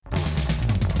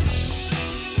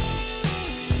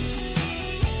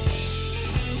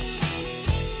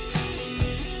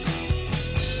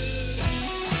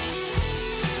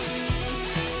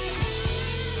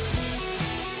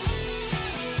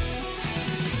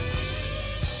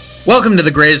Welcome to the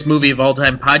Greatest Movie of All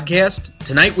Time podcast.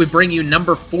 Tonight we bring you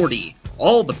number 40,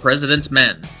 All the President's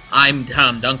Men. I'm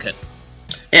Tom Duncan.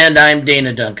 And I'm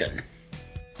Dana Duncan.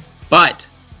 But,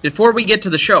 before we get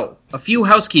to the show, a few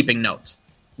housekeeping notes.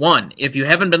 1. If you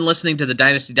haven't been listening to the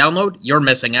Dynasty Download, you're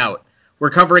missing out.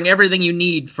 We're covering everything you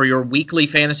need for your weekly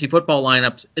fantasy football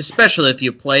lineups, especially if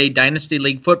you play Dynasty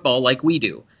League football like we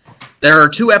do. There are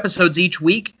 2 episodes each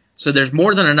week, so there's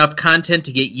more than enough content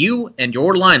to get you and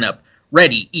your lineup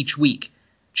ready each week.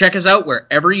 Check us out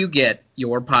wherever you get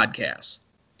your podcasts.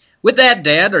 With that,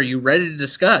 Dad, are you ready to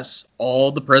discuss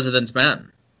All the President's Men?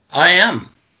 I am.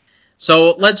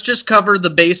 So let's just cover the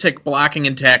basic blocking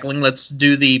and tackling. Let's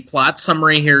do the plot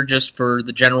summary here just for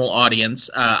the general audience.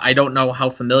 I don't know how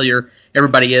familiar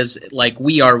everybody is like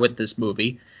we are with this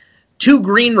movie. 2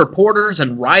 green reporters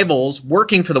and rivals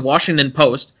working for the Washington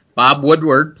Post, Bob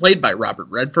Woodward, played by Robert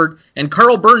Redford, and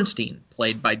Carl Bernstein,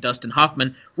 played by Dustin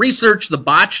Hoffman, researched the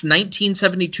botched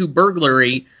 1972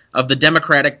 burglary of the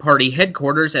Democratic Party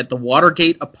headquarters at the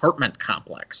Watergate apartment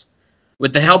complex.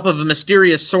 With the help of a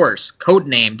mysterious source,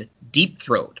 codenamed Deep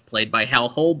Throat, played by Hal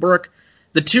Holbrook,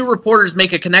 the 2 reporters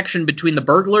make a connection between the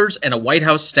burglars and a White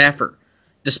House staffer.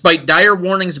 Despite dire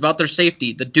warnings about their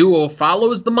safety, the duo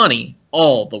follows the money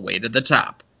all the way to the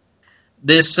top.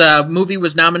 This movie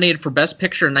was nominated for Best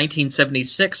Picture in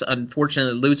 1976,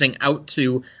 unfortunately losing out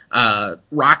to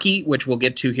Rocky, which we'll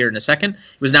get to here in a second.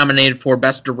 It was nominated for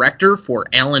Best Director for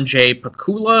Alan J.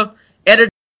 Pakula, Editor,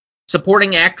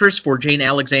 Supporting Actress for Jane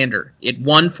Alexander. It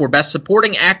won for Best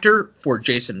Supporting Actor for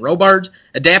Jason Robards,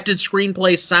 Adapted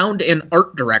Screenplay, Sound, and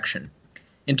Art Direction.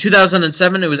 In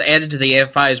 2007, it was added to the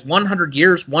AFI's 100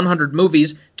 Years, 100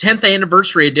 Movies 10th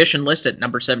Anniversary Edition list at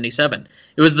number 77.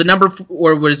 It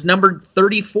was number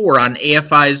 34 on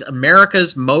AFI's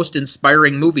America's Most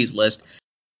Inspiring Movies list,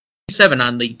 7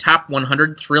 on the Top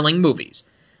 100 Thrilling Movies.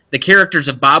 The characters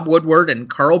of Bob Woodward and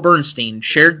Carl Bernstein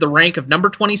shared the rank of number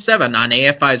 27 on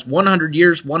AFI's 100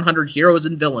 Years, 100 Heroes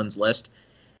and Villains list.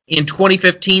 In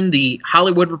 2015, the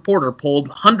Hollywood Reporter polled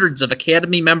hundreds of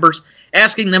Academy members,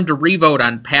 asking them to re-vote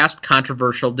on past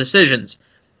controversial decisions.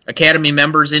 Academy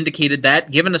members indicated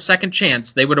that, given a second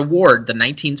chance, they would award the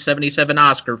 1977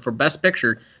 Oscar for Best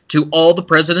Picture to All the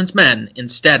President's Men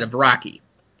instead of Rocky.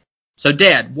 So,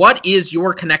 Dad, what is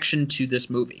your connection to this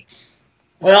movie?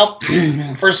 Well,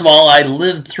 first of all, I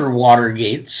lived through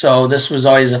Watergate, so this was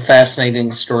always a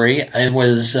fascinating story. It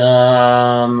was,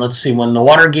 when the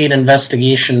Watergate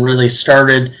investigation really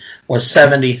started was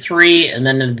 73, and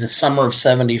then in the summer of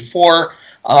 74.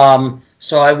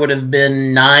 So I would have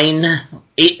been 9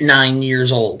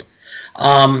 years old.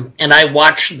 And I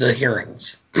watched the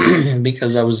hearings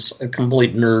because I was a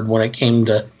complete nerd when it came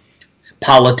to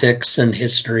politics and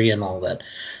history and all that.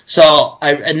 So,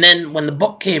 and then when the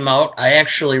book came out, I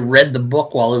actually read the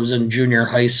book while I was in junior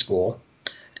high school,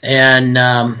 and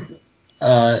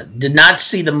did not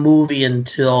see the movie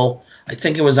until I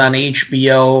think it was on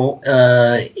HBO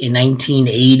in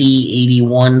 1980,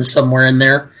 81, somewhere in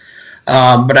there.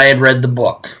 But I had read the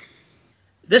book.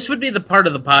 This would be the part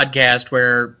of the podcast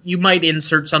where you might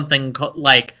insert something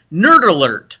like Nerd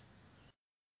Alert.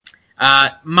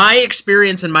 My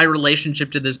experience and my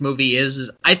relationship to this movie is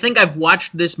I think I've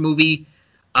watched this movie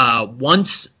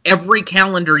once every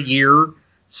calendar year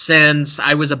since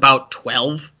I was about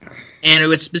 12. And it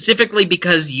was specifically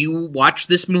because you watch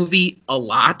this movie a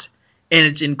lot, and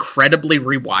it's incredibly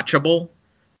rewatchable.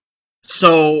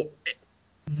 So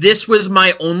this was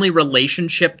my only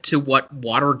relationship to what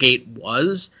Watergate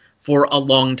was for a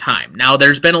long time. Now,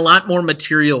 there's been a lot more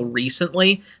material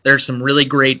recently. There's some really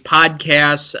great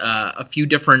podcasts, a few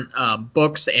different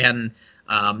books, and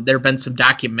there have been some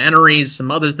documentaries, some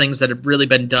other things that have really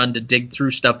been done to dig through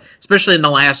stuff, especially in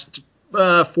the last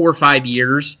 4 or 5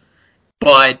 years.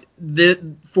 But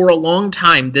for a long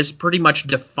time, this pretty much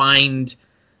defined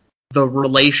the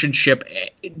relationship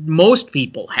most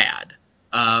people had,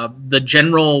 the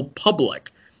general public,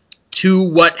 to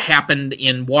what happened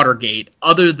in Watergate,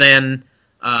 other than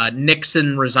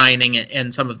Nixon resigning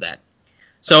and some of that.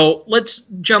 So let's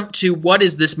jump to what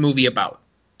is this movie about.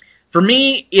 For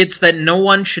me, it's that no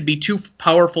one should be too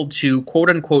powerful to,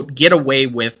 quote-unquote, get away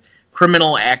with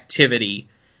criminal activity,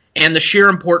 and the sheer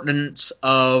importance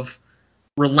of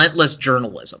relentless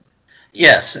journalism.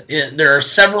 Yes, there are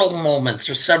several moments,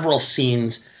 or several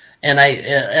scenes, and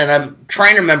I'm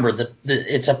trying to remember that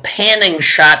it's a panning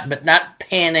shot, but not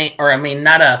panning, or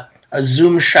not a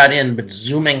zoom shot in, but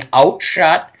zooming out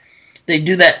shot. They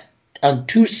do that on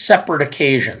 2 separate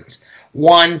occasions.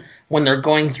 One, when they're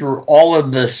going through all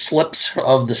of the slips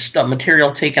of the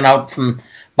material taken out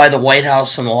by the White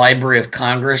House and the Library of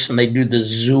Congress, and they do the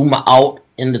zoom out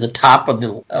into the top of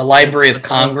the Library of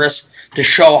Congress to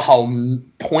show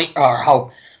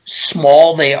how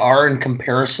small they are in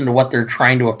comparison to what they're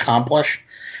trying to accomplish.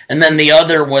 And then the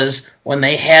other was when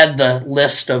they had the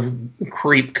list of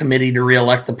CREEP, Committee to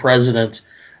Reelect the President,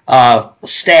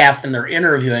 staff, and they're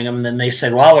interviewing them, and then they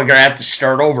said, well, we're going to have to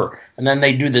start over. And then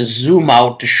they do the zoom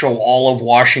out to show all of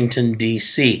Washington,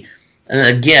 D.C.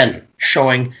 And again,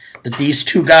 showing that these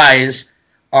two guys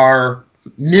are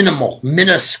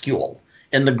minuscule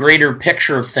in the greater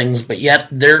picture of things, but yet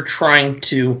they're trying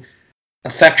to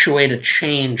effectuate a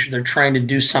change. They're trying to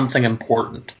do something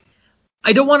important.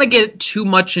 I don't want to get too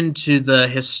much into the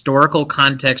historical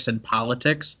context and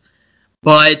politics,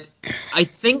 but I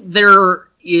think there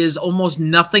is almost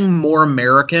nothing more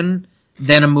American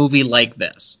than a movie like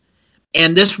this.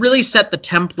 And this really set the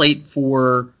template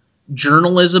for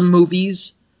journalism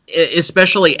movies,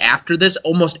 especially after this.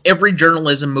 Almost every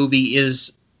journalism movie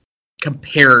is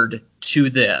compared to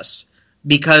this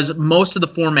because most of the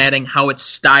formatting, how its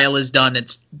style is done,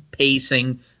 its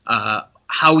pacing,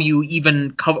 how you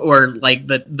even cover, or like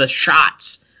the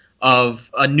shots of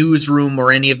a newsroom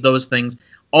or any of those things,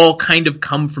 all kind of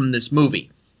come from this movie.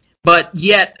 But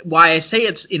yet, why I say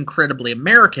it's incredibly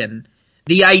American,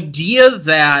 the idea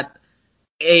that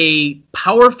a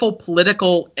powerful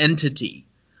political entity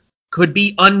could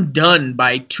be undone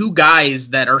by two guys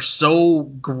that are so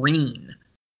green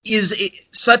is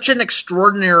such an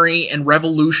extraordinary and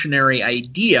revolutionary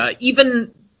idea,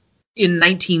 even in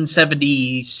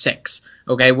 1976,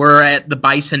 okay, we're at the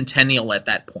bicentennial at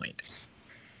that point,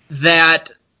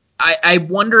 that I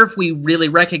wonder if we really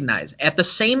recognize. At the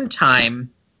same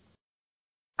time,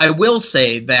 I will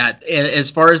say that as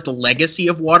far as the legacy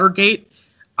of Watergate,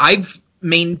 I've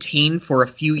maintained for a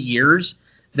few years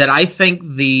that I think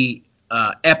the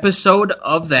episode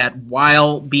of that,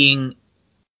 while being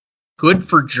good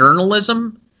for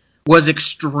journalism, was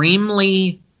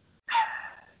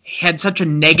had such a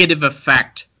negative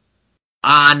effect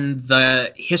on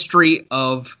the history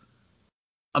of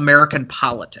American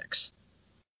politics.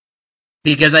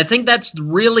 Because I think that's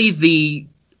really the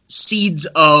seeds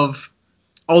of,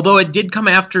 although it did come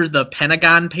after the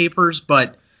Pentagon Papers,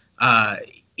 but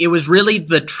it was really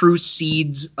the true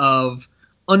seeds of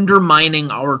undermining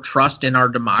our trust in our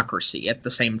democracy at the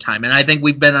same time. And I think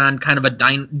we've been on kind of a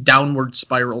downward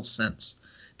spiral since,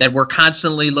 that we're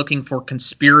constantly looking for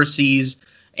conspiracies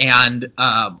and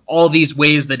all these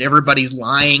ways that everybody's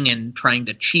lying and trying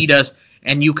to cheat us.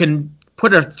 And you can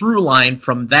put a through line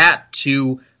from that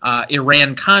to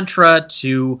Iran-Contra,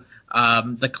 to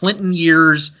the Clinton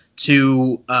years,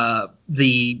 to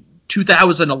the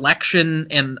 2000 election,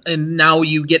 and now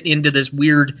you get into this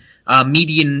weird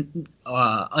media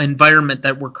environment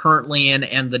that we're currently in,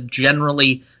 and the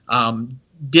generally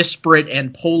disparate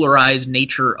and polarized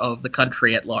nature of the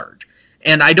country at large.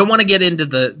 And I don't want to get into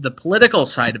the political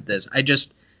side of this.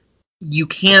 You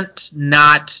can't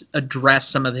not address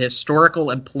some of the historical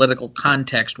and political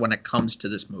context when it comes to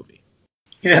this movie.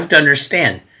 You have to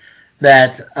understand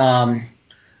that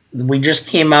we just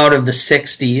came out of the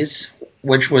 60s,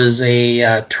 which was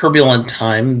a turbulent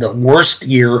time, the worst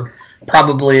year,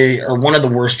 probably, or one of the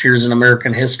worst years in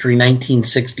American history,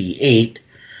 1968.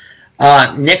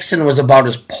 Nixon was about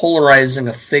as polarizing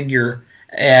a figure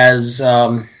as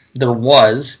there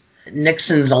was.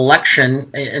 Nixon's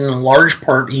election, in large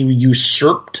part, he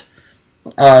usurped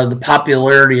the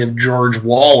popularity of George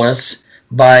Wallace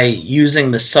by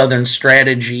using the Southern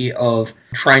strategy of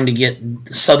trying to get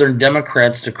Southern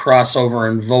Democrats to cross over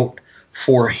and vote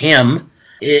for him.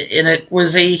 And it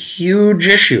was a huge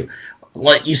issue.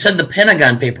 Like you said, the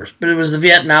Pentagon Papers, but it was the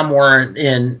Vietnam War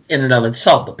in and of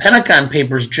itself. The Pentagon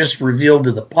Papers just revealed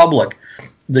to the public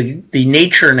the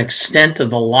nature and extent of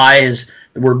the lies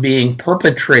that were being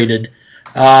perpetrated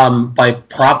by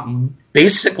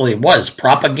basically it was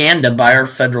propaganda by our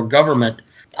federal government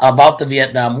about the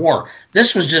Vietnam War.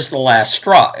 This was just the last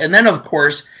straw. And then, of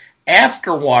course,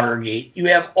 after Watergate, you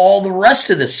have all the rest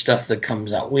of this stuff that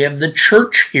comes out. We have the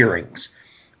Church hearings.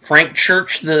 Frank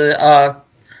Church, the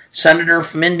senator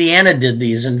from Indiana, did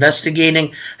these,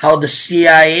 investigating how the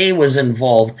CIA was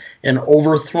involved in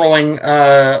overthrowing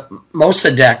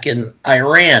Mossadegh in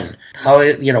Iran, how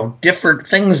different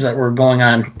things that were going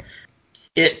on.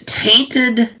 It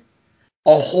tainted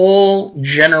a whole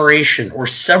generation or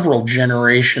several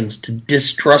generations to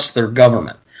distrust their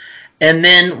government. And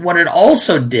then what it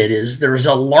also did is there was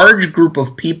a large group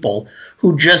of people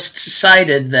who just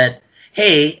decided that,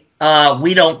 hey,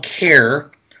 we don't care.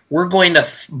 We're going to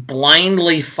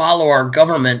blindly follow our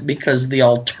government because the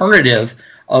alternative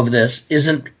of this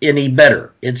isn't any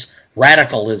better. It's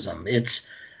radicalism. It's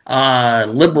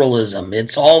liberalism.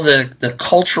 It's all the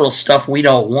cultural stuff we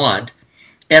don't want.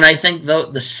 And I think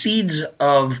the seeds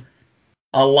of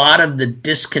a lot of the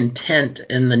discontent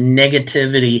and the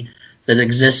negativity that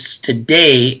exists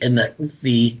today and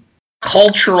the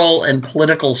cultural and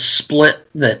political split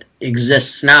that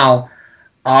exists now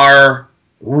are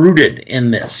rooted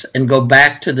in this and go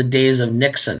back to the days of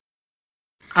Nixon.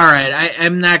 All right,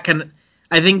 I'm not going to...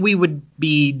 I think we would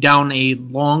be down a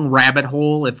long rabbit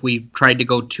hole if we tried to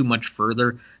go too much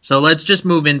further. So let's just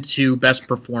move into best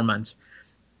performance.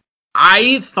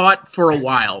 I thought for a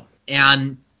while,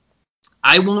 and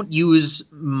I won't use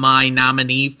my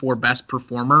nominee for best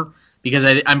performer because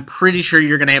I'm pretty sure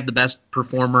you're going to have the best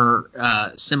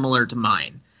performer similar to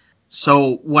mine.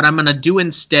 So what I'm going to do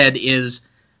instead is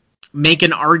make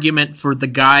an argument for the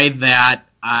guy that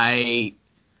I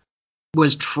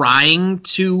was trying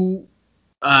to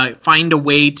find a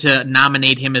way to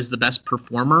nominate him as the best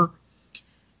performer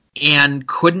and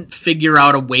couldn't figure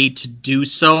out a way to do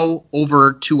so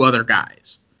over two other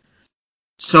guys.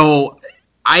 So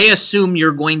I assume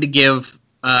you're going to give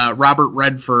Robert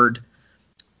Redford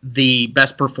the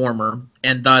best performer,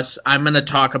 and thus I'm going to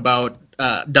talk about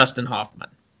Dustin Hoffman.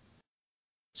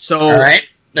 So, all right,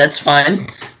 that's fine.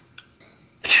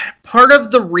 Part of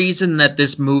the reason that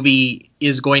this movie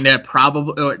is going to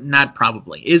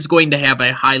is going to have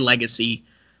a high legacy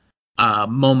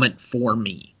moment for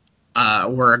me,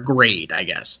 or a grade, I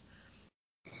guess,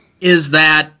 is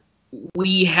that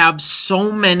we have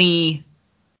so many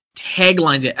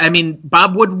taglines. I mean,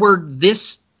 Bob Woodward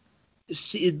this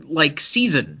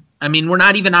season, I mean, we're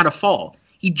not even out of fall.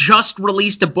 He just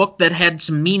released a book that had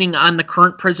some meaning on the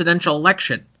current presidential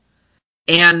election.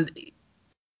 And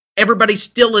everybody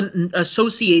still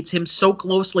associates him so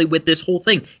closely with this whole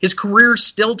thing. His career's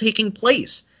still taking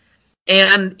place.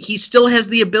 And he still has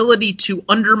the ability to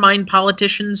undermine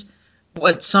politicians,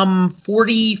 some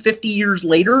 40, 50 years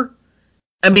later?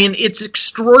 I mean, it's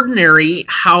extraordinary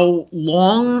how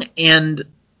long and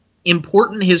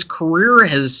important his career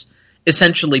has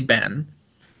essentially been.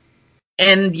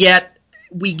 And yet,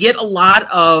 we get a lot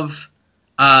of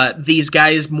these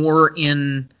guys more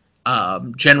in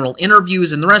general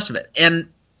interviews and the rest of it. And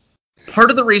part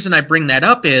of the reason I bring that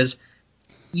up is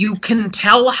you can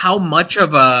tell how much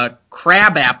of a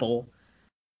crabapple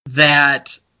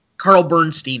that Carl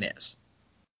Bernstein is.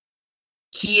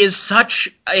 He is such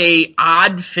a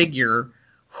odd figure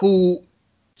who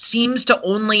seems to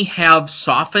only have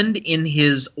softened in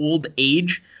his old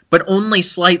age, but only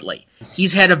slightly.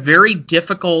 He's had a very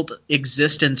difficult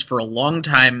existence for a long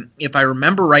time. If I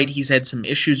remember right, he's had some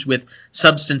issues with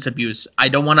substance abuse. I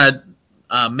don't want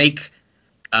to make...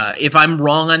 if I'm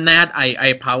wrong on that, I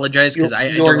apologize.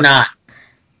 You're not.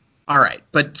 All right,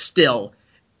 but still.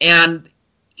 And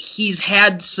he's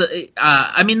had...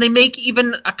 I mean, they make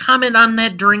even a comment on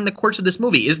that during the course of this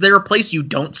movie. Is there a place you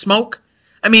don't smoke?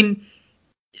 I mean,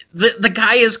 the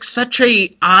guy is such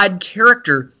a odd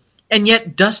character. And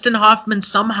yet Dustin Hoffman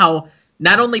somehow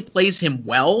not only plays him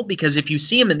well, because if you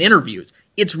see him in interviews,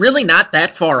 it's really not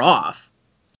that far off,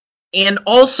 and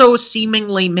also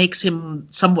seemingly makes him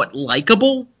somewhat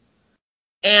likable.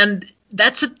 And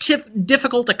that's a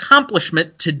difficult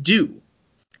accomplishment to do.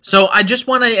 So I just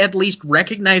want to at least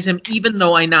recognize him, even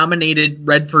though I nominated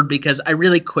Redford because I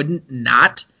really couldn't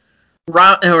not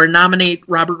nominate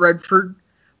Robert Redford.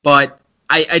 But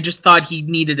I just thought he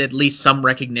needed at least some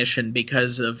recognition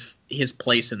because of his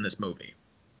place in this movie.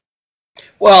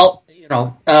 Well,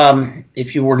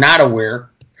 if you were not aware,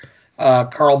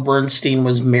 Carl Bernstein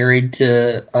was married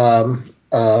to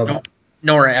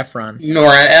Nora Ephron.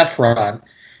 Nora Ephron.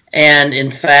 And in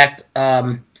fact,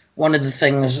 one of the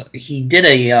things he did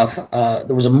there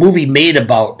was a movie made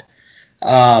about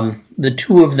the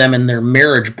two of them and their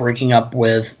marriage breaking up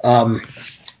with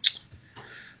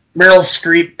Meryl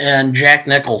Streep and Jack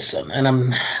Nicholson.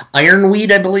 And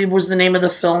Ironweed, I believe, was the name of the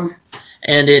film.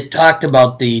 And it talked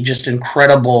about the just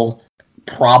incredible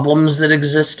problems that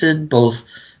existed, both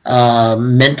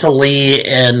mentally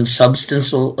and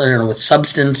with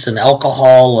substance and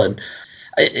alcohol. And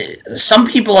some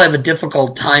people have a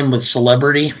difficult time with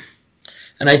celebrity.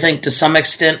 And I think to some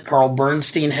extent, Carl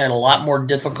Bernstein had a lot more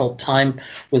difficult time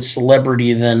with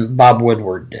celebrity than Bob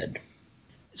Woodward did.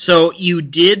 So you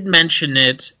did mention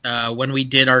it when we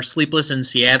did our Sleepless in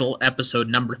Seattle episode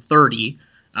number 30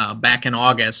 back in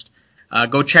August.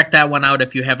 Go check that one out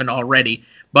if you haven't already.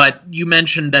 But you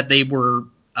mentioned that they were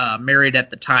married at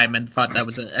the time and thought that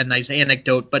was a nice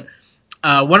anecdote. But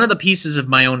one of the pieces of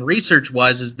my own research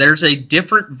is there's a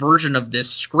different version of this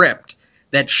script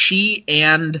that she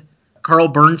and Carl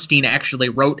Bernstein actually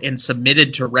wrote and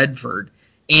submitted to Redford.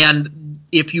 And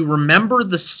if you remember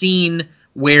the scene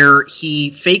where he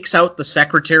fakes out the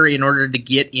secretary in order to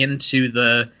get into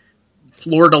the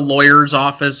Florida lawyer's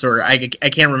office, or I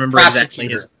can't remember exactly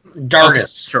his...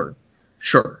 Dargis. Okay,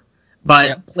 sure.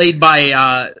 But played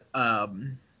by...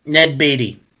 Ned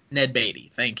Beatty. Ned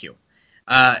Beatty, thank you.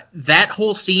 That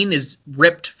whole scene is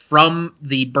ripped from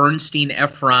the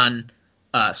Bernstein-Efron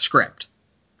script.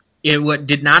 It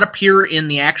did not appear in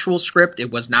the actual script. It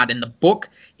was not in the book.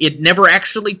 It never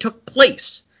actually took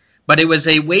place. But it was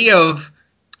a way of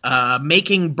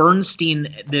making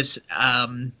Bernstein this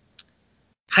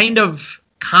kind of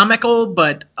comical,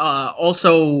 but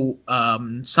also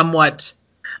somewhat,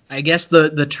 I guess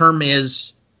the term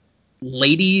is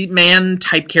lady man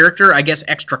type character. I guess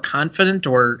extra confident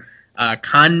or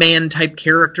con man type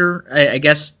character. I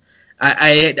guess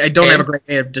I don't have a great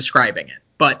way of describing it.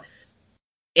 But,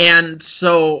 and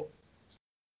so...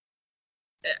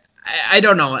 I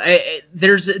don't know.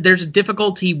 There's a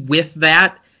difficulty with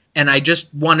that, and I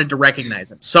just wanted to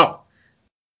recognize it. So,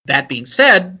 that being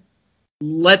said,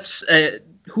 let's.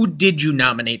 Who did you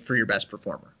nominate for your best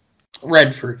performer?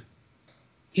 Redford.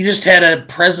 He just had a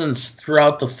presence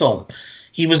throughout the film.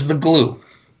 He was the glue.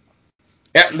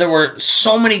 There were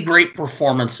so many great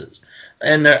performances,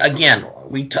 and again,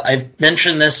 I've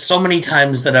mentioned this so many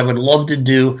times that I would love to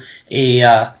do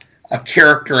a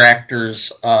character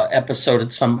actors episode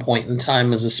at some point in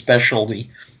time as a special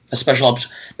episode.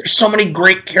 There's so many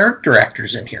great character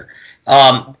actors in here,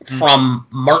 from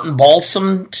Martin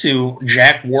Balsam to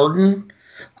Jack Warden.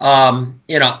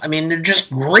 They're just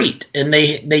great, and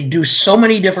they do so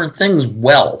many different things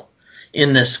well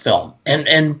in this film.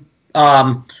 And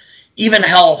even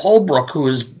Hal Holbrook, who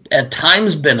has at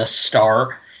times been a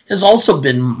star, has also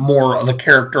been more of a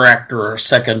character actor or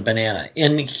second banana,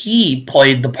 and he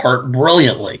played the part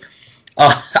brilliantly.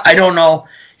 I don't know,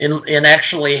 in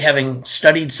actually having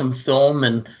studied some film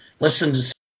and listened to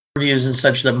some interviews and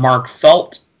such that Mark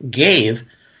Felt gave,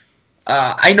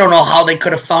 I don't know how they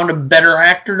could have found a better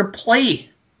actor to play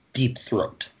Deep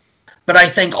Throat. But I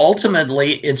think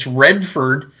ultimately it's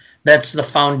Redford that's the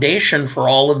foundation for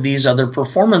all of these other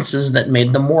performances that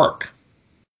made them work.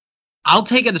 I'll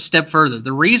take it a step further.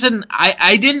 The reason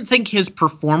I didn't think his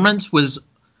performance was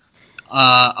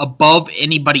above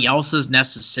anybody else's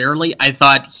necessarily. I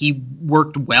thought he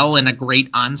worked well in a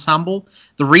great ensemble.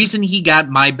 The reason he got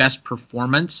my best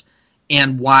performance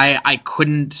and why I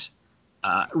couldn't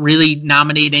really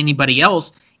nominate anybody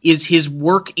else is his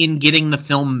work in getting the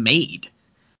film made.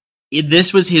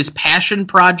 This was his passion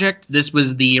project. This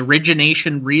was the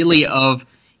origination really of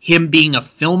him being a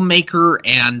filmmaker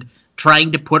and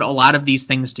trying to put a lot of these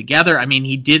things together. I mean,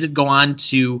 he did go on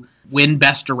to win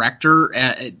Best Director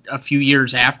a few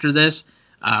years after this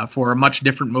for a much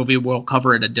different movie. We'll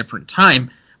cover at a different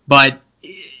time. But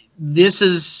this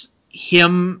is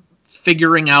him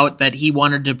figuring out that he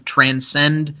wanted to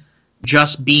transcend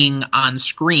just being on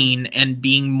screen and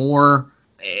being more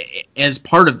as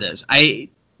part of this. I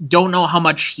don't know how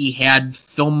much he had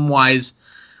film-wise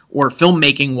or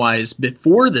filmmaking-wise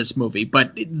before this movie,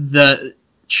 but the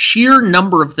sheer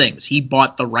number of things. He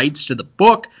bought the rights to the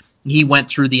book. He went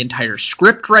through the entire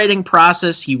script writing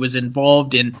process. He was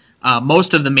involved in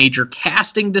most of the major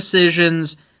casting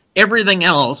decisions, everything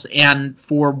else. And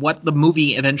for what the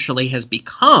movie eventually has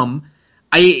become,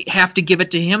 I have to give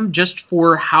it to him just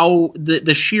for how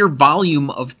the sheer volume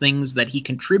of things that he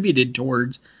contributed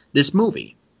towards this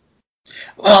movie.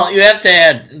 Well, you have to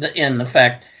add in the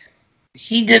fact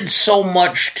he did so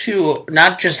much too,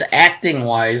 not just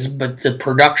acting-wise, but the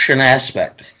production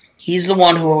aspect. He's the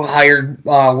one who hired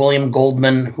William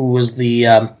Goldman, who was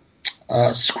the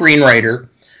screenwriter.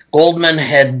 Goldman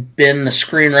had been the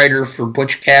screenwriter for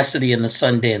Butch Cassidy and the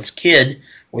Sundance Kid,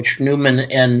 which Newman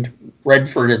and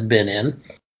Redford had been in.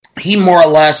 He more or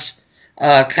less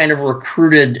kind of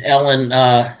recruited Ellen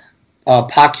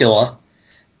Pakula,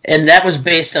 and that was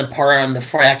based in part on the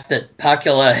fact that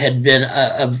Pakula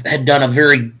had done a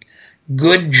very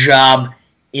good job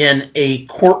in a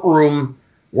courtroom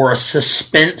or a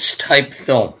suspense type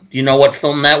film. Do you know what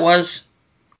film that was?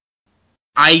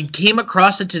 I came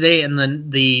across it today,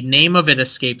 and the name of it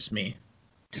escapes me.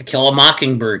 To Kill a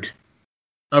Mockingbird.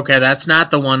 Okay, that's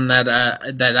not the one that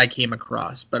I came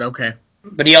across, but okay.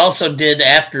 But he also did,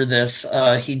 after this,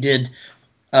 he did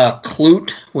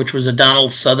Clute, which was a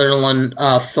Donald Sutherland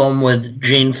film with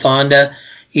Jane Fonda.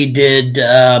 He did.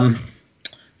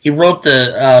 He wrote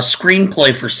the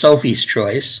screenplay for Sophie's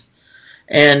Choice,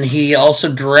 and he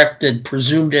also directed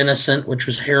Presumed Innocent, which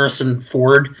was Harrison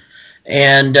Ford,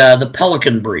 and The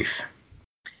Pelican Brief.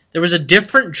 There was a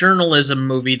different journalism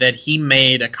movie that he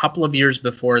made a couple of years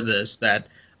before this that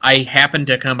I happened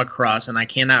to come across, and I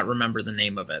cannot remember the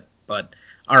name of it. But,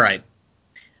 all right.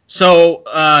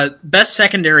 So, best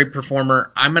secondary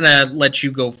performer, I'm going to let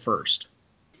you go first.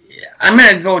 I'm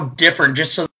going to go different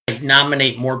just so I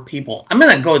nominate more people. I'm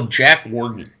going to go with Jack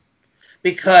Warden.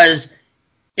 Because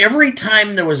every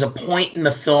time there was a point in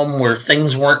the film where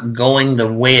things weren't going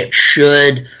the way it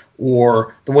should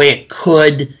or the way it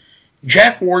could,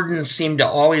 Jack Warden seemed to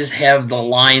always have the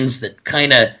lines that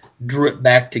kind of drew it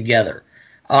back together.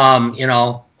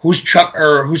 Who's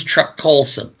Chuck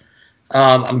Colson?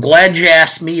 I'm glad you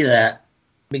asked me that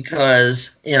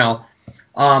because,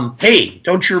 hey,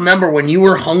 don't you remember when you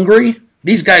were hungry?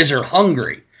 These guys are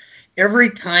hungry. Every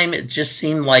time it just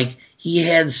seemed like he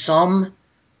had some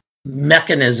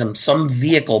mechanism, some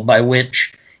vehicle by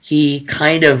which he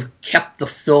kind of kept the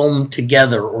film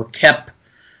together or kept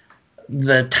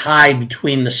the tie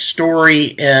between the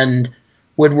story and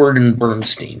Woodward and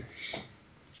Bernstein.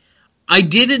 I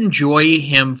did enjoy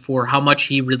him for how much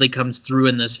he really comes through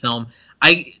in this film.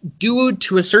 I do,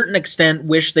 to a certain extent,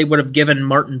 wish they would have given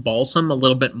Martin Balsam a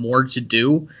little bit more to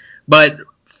do, but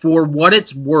for what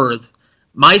it's worth,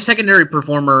 my secondary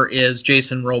performer is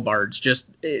Jason Robards.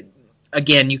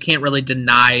 Again, you can't really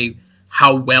deny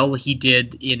how well he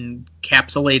did in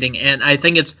encapsulating, and I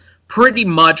think it's pretty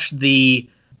much the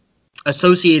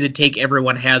associated take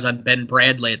everyone has on Ben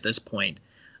Bradlee at this point.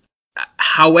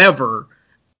 However,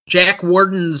 Jack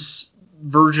Warden's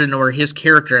version or his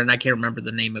character, and I can't remember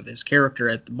the name of his character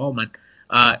at the moment,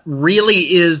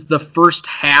 really is the first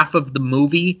half of the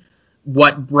movie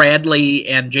what Bradlee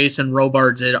and Jason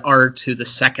Robards are to the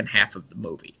second half of the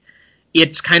movie.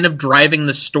 It's kind of driving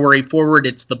the story forward.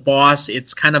 It's the boss.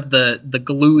 It's kind of the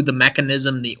glue, the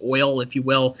mechanism, the oil, if you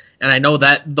will. And I know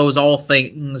that those all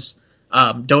things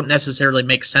don't necessarily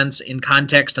make sense in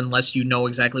context unless you know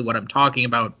exactly what I'm talking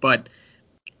about. But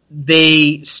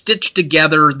they stitch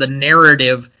together the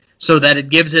narrative so that it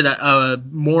gives it a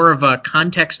more of a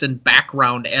context and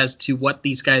background as to what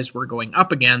these guys were going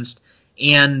up against.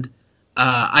 And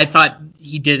I thought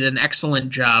he did an excellent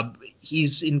job.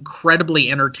 He's incredibly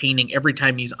entertaining every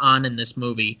time he's on in this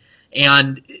movie.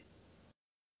 And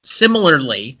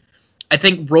similarly, I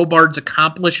think Robards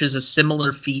accomplishes a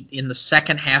similar feat in the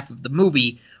second half of the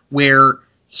movie where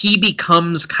he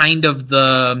becomes kind of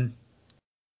the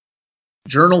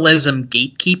journalism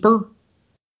gatekeeper.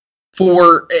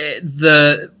 For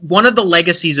one of the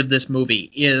legacies of this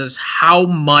movie is how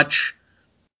much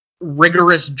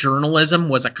rigorous journalism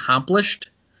was accomplished,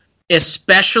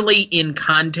 especially in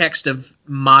context of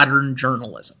modern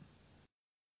journalism.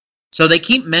 So they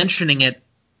keep mentioning it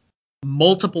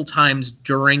multiple times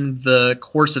during the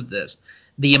course of this,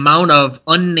 the amount of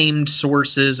unnamed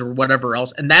sources or whatever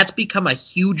else, and that's become a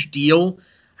huge deal,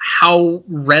 how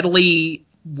readily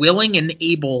willing and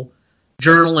able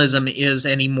journalism is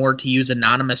anymore to use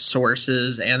anonymous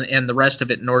sources and the rest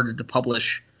of it in order to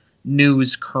publish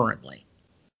news currently.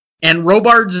 And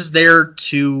Robards is there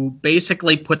to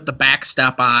basically put the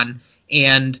backstop on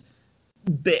and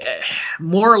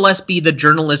more or less be the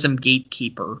journalism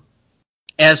gatekeeper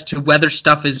as to whether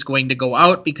stuff is going to go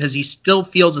out, because he still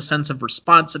feels a sense of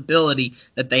responsibility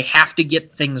that they have to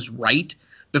get things right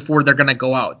before they're going to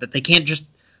go out, that they can't just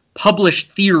publish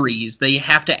theories. They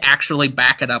have to actually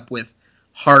back it up with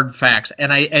hard facts.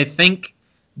 And I think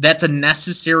that's a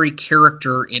necessary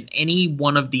character in any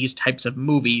one of these types of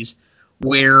movies,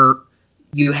 where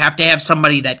you have to have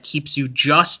somebody that keeps you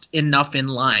just enough in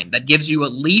line, that gives you a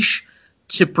leash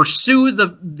to pursue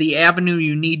the avenue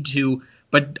you need to,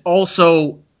 but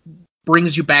also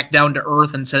brings you back down to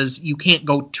earth and says you can't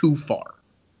go too far.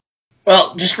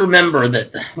 Well, just remember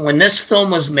that when this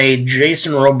film was made,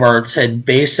 Jason Robards had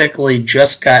basically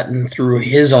just gotten through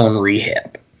his own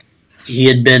rehab. He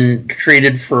had been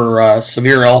treated for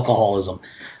severe alcoholism.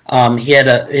 He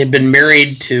had been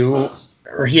married to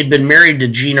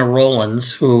Gina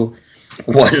Rollins, who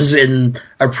was in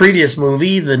a previous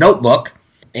movie, The Notebook.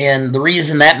 And the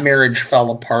reason that marriage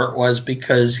fell apart was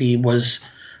because he was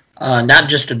not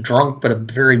just a drunk, but a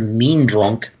very mean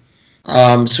drunk.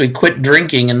 So he quit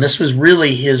drinking, and this was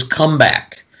really his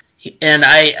comeback. And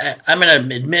I'm going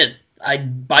to admit, I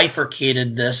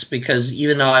bifurcated this because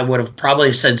even though I would have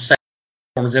probably said second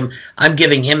performance him, I'm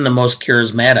giving him the most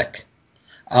charismatic.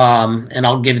 And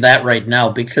I'll give that right now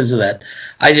because of that.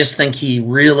 I just think he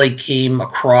really came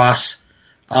across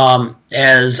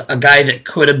as a guy that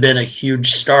could have been a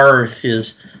huge star if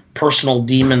his personal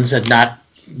demons had not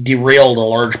derailed a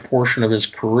large portion of his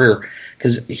career,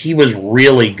 because he was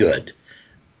really good.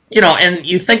 And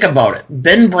you think about it,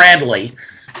 Ben Bradlee,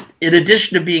 in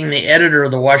addition to being the editor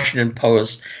of the Washington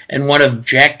Post and one of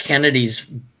Jack Kennedy's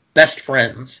best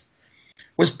friends,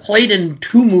 was played in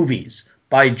 2 movies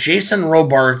by Jason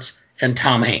Robards and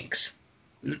Tom Hanks.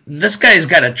 this guy's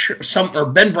got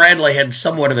Ben Bradley had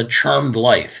somewhat of a charmed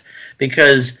life,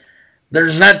 because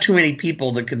there's not too many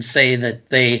people that can say that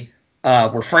they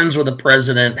were friends with the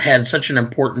president, had such an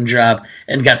important job,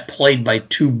 and got played by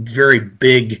two very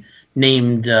big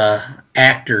named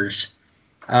actors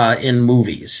in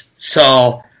movies.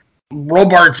 So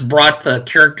Robards brought the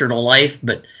character to life,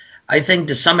 but I think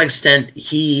to some extent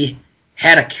he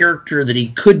had a character that he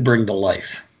could bring to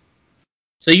life.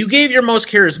 So you gave your most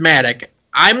charismatic.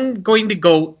 I'm going to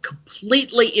go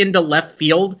completely into left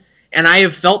field, and I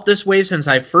have felt this way since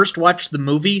I first watched the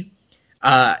movie.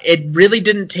 It really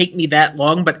didn't take me that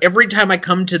long, but every time I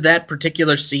come to that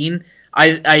particular scene,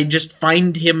 I just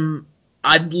find him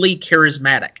oddly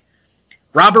charismatic.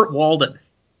 Robert Walden,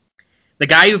 the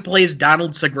guy who plays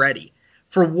Donald Segretti.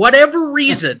 For whatever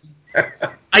reason,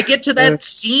 I get to that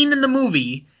scene in the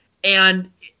movie,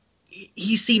 and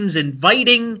he seems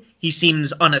inviting, he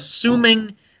seems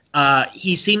unassuming,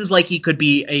 he seems like he could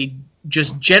be a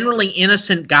just generally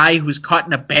innocent guy who's caught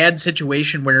in a bad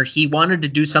situation where he wanted to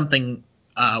do something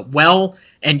well,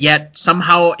 and yet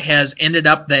somehow has ended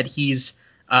up that he's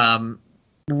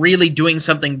really doing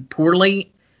something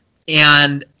poorly.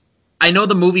 And I know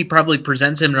the movie probably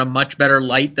presents him in a much better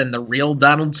light than the real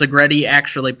Donald Segretti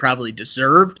actually probably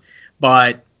deserved,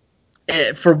 but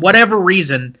for whatever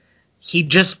reason, he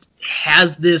just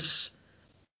has this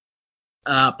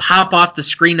pop off the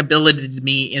screen ability to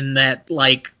me in that,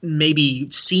 like, maybe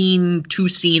scene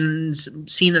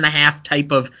and a half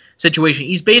type of situation.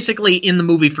 He's basically in the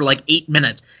movie for like 8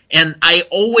 minutes, and I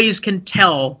always can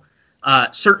tell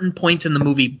certain points in the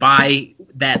movie by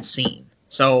that scene.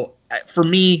 So for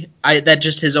me, that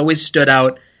just has always stood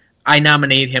out. I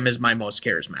nominate him as my most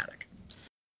charismatic.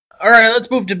 All right,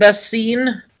 let's move to best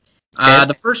scene.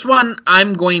 The first one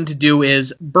I'm going to do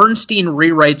is Bernstein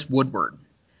rewrites Woodward.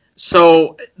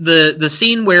 So the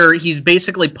scene where he's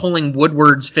basically pulling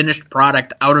Woodward's finished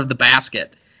product out of the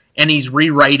basket, and he's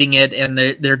rewriting it, and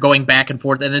they're going back and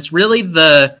forth, and it's really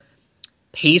the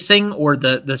pacing or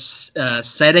the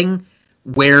setting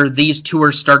where these two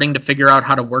are starting to figure out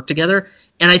how to work together.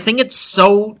 And I think it's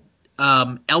so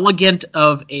elegant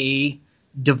of a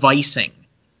devising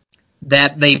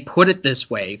that they put it this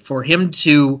way, for him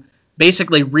to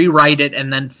basically rewrite it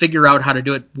and then figure out how to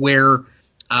do it, where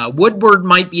Woodward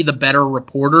might be the better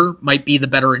reporter, might be the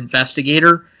better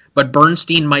investigator, but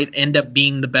Bernstein might end up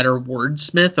being the better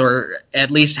wordsmith, or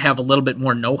at least have a little bit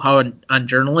more know-how on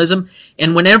journalism.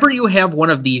 And whenever you have one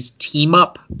of these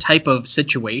team-up type of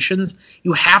situations,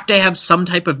 you have to have some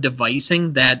type of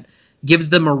devising that gives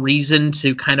them a reason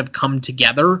to kind of come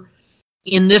together.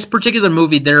 In this particular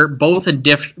movie, they're both in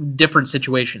different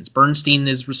situations. Bernstein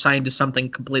is assigned to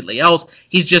something completely else.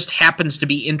 He just happens to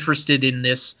be interested in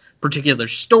this particular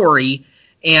story,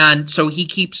 and so he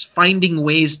keeps finding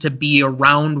ways to be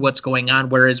around what's going on,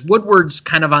 whereas Woodward's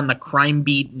kind of on the crime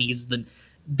beat, and he's the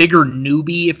bigger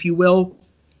newbie, if you will,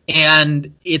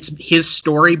 and it's his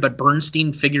story, but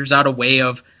Bernstein figures out a way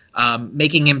of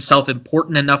making himself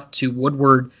important enough to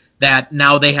Woodward that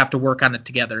now they have to work on it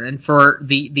together. And for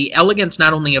the elegance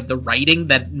not only of the writing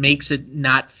that makes it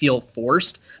not feel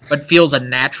forced, but feels a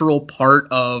natural part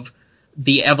of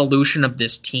the evolution of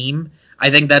this team,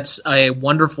 I think that's a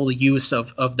wonderful use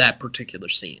of that particular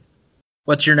scene.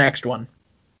 What's your next one?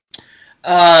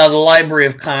 The Library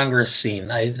of Congress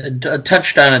scene. I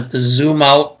touched on it, the zoom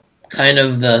out, kind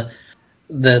of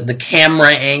the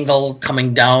camera angle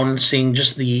coming down, seeing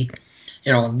just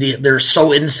they're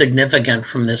so insignificant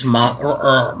from this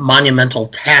monumental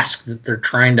task that they're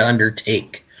trying to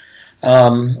undertake.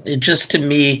 It just, to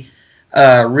me,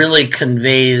 really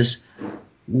conveys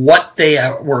what they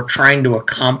were trying to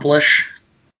accomplish.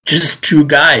 Just two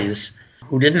guys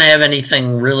who didn't have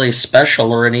anything really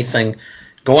special or anything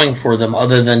going for them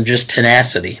other than just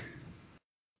tenacity.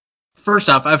 First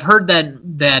off, I've heard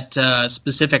that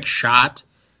specific shot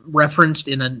referenced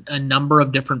in a number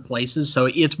of different places, so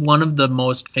it's one of the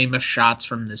most famous shots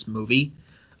from this movie,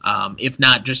 if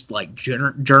not just like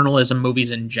journalism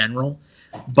movies in general.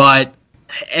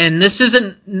 And this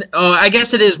isn't, I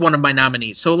guess it is one of my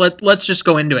nominees, so let's just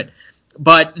go into it.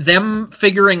 But them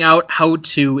figuring out how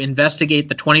to investigate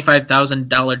the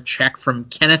 $25,000 check from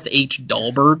Kenneth H.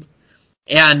 Dahlberg,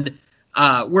 and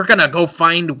we're going to go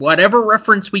find whatever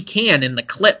reference we can in the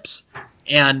clips.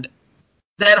 And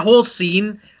that whole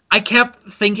scene, I kept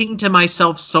thinking to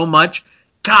myself so much,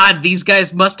 God, these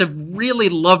guys must have really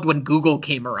loved when Google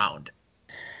came around.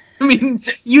 I mean,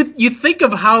 you think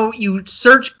of how you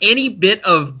search any bit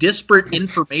of disparate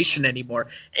information anymore,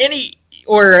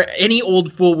 or any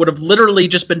old fool would have literally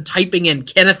just been typing in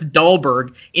Kenneth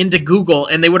Dahlberg into Google,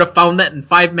 and they would have found that in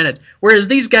 5 minutes. Whereas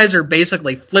these guys are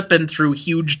basically flipping through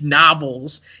huge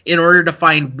novels in order to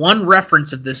find one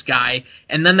reference of this guy,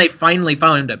 and then they finally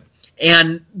found him.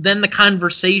 And then the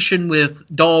conversation with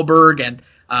Dahlberg and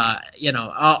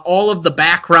all of the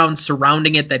background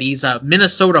surrounding it, that he's a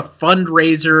Minnesota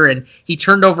fundraiser and he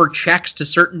turned over checks to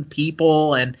certain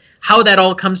people, and how that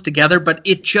all comes together. But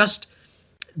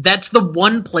that's the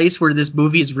one place where this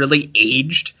movie is really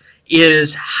aged,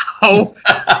 is how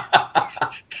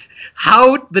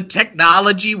the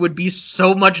technology would be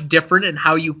so much different in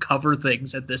how you cover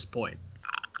things at this point.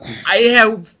 I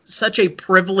have such a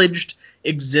privileged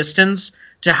existence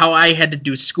to how I had to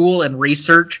do school and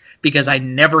research, because I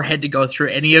never had to go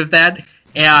through any of that.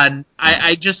 And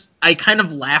I kind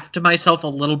of laughed to myself a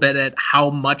little bit at how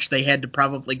much they had to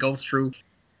probably go through.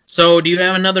 So do you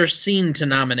have another scene to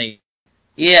nominate?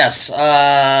 Yes.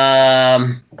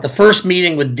 The first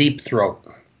meeting with Deep Throat.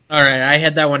 All right, I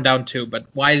had that one down too, but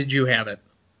why did you have it?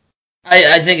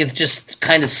 I think it just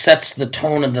kind of sets the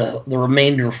tone of the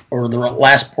remainder, or the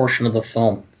last portion of the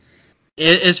film.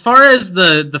 As far as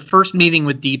the first meeting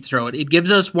with Deep Throat, it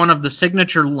gives us one of the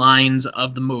signature lines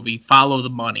of the movie, "Follow the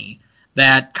money,"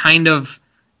 that kind of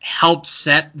helps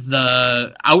set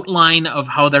the outline of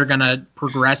how they're going to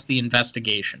progress the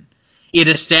investigation. It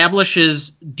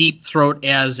establishes Deep Throat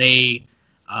as a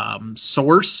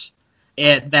source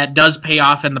that does pay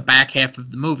off in the back half of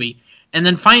the movie. And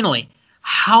then finally,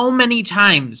 how many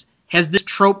times has this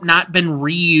trope not been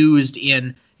reused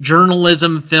in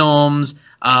journalism films,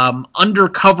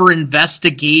 undercover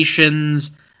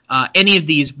investigations, any of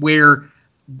these, where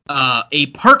a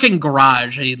parking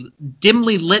garage, a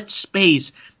dimly lit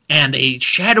space, and a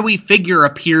shadowy figure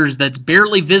appears that's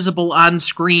barely visible on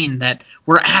screen that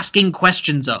we're asking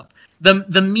questions of.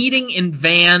 The meeting in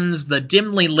vans, the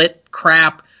dimly lit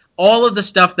crap, all of the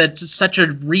stuff that's such a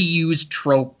reused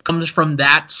trope comes from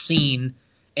that scene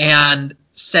and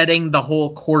setting the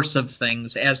whole course of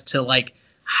things as to like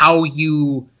how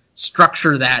you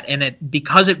structure that. And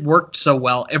because it worked so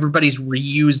well, everybody's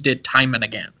reused it time and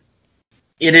again.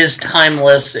 It is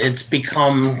timeless. It's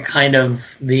become kind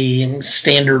of the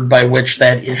standard by which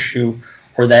that issue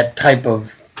or that type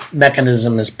of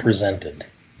mechanism is presented.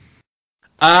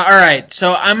 All right,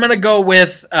 so I'm going to go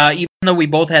with, even though we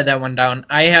both had that one down,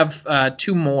 I have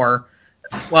two more.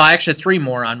 Well, actually 3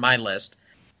 more on my list.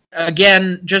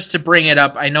 Again, just to bring it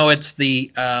up, I know it's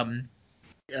the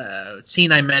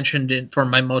scene I mentioned for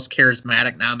my most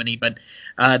charismatic nominee, but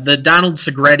the Donald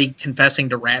Segretti confessing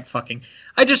to rat fucking.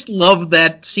 I just love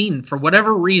that scene for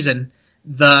whatever reason,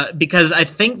 because I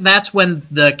think that's when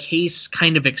the case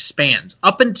kind of expands.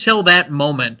 Up until that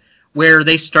moment where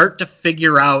they start to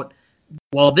figure out,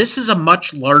 well, this is a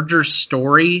much larger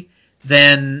story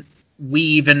than we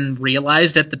even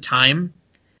realized at the time.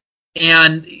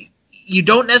 And you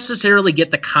don't necessarily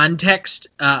get the context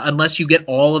unless you get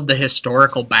all of the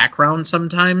historical background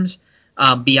sometimes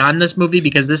beyond this movie,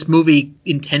 because this movie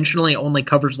intentionally only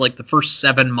covers like the first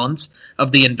 7 months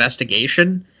of the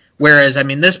investigation. Whereas, I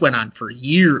mean, this went on for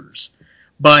years.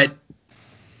 But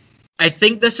I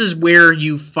think this is where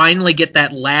you finally get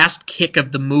that last kick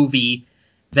of the movie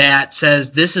that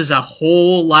says this is a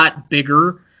whole lot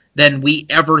bigger than we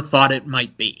ever thought it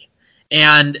might be.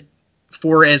 And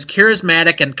for as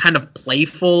charismatic and kind of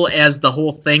playful as the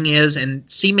whole thing is, and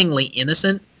seemingly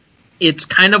innocent, it's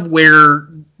kind of where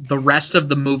the rest of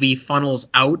the movie funnels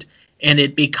out, and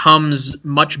it becomes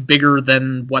much bigger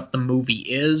than what the movie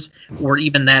is, or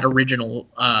even that original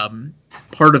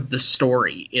part of the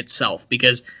story itself,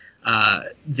 because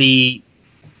the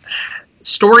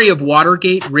story of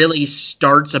Watergate really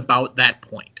starts about that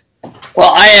point.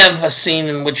 Well, I have a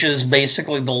scene which is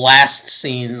basically the last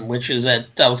scene, which is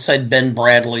outside Ben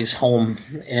Bradley's home,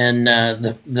 and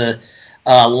the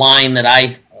line that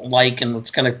I like, and it's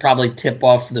going to probably tip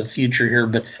off the future here,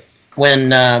 but when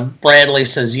Bradley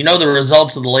says, "You know the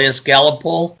results of the latest Gallup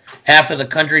poll? Half of the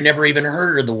country never even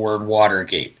heard of the word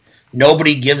Watergate.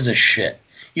 Nobody gives a shit.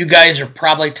 You guys are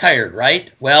probably tired,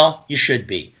 right? Well, you should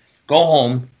be. Go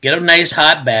home, get a nice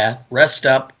hot bath, rest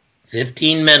up,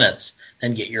 15 minutes,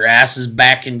 then get your asses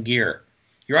back in gear.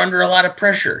 You're under a lot of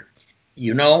pressure,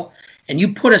 you know, and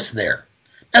you put us there.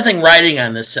 Nothing riding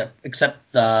on this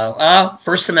except the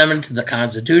First Amendment to the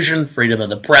Constitution, freedom of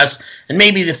the press, and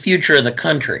maybe the future of the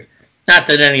country. Not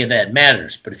that any of that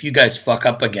matters, but if you guys fuck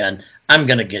up again, I'm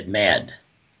going to get mad.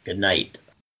 Good night."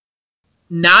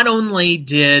 Not only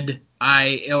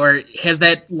has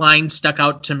that line stuck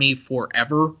out to me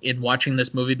forever in watching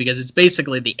this movie, because it's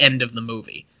basically the end of the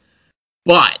movie,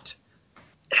 but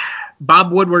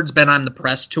Bob Woodward's been on the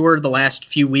press tour the last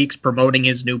few weeks promoting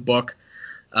his new book,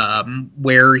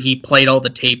 where he played all the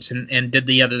tapes and did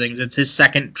the other things. It's his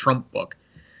second Trump book.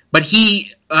 But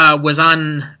he was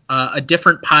on a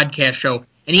different podcast show,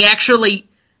 and he actually,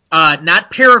 not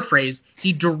paraphrased,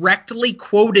 he directly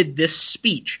quoted this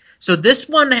speech. So this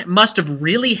one must have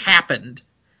really happened,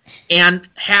 and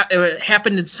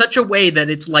happened in such a way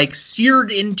that it's like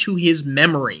seared into his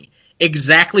memory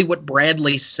exactly what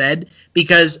Bradley said,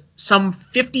 because some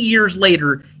 50 years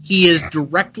later, he is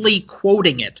directly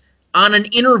quoting it on an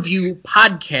interview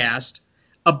podcast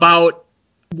about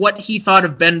what he thought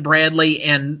of Ben Bradley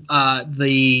and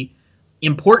the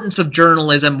importance of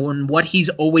journalism and what he's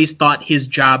always thought his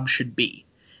job should be.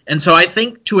 And so I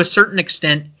think to a certain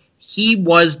extent, he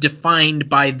was defined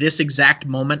by this exact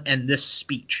moment and this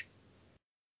speech.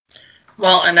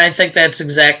 Well, and I think that's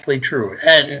exactly true.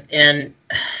 And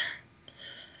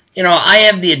you know, I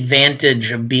have the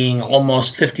advantage of being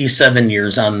almost 57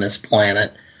 years on this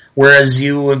planet, whereas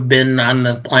you have been on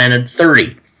the planet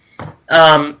 30.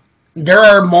 There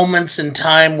are moments in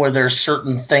time where there are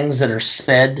certain things that are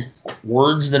said,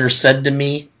 words that are said to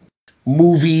me,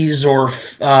 movies or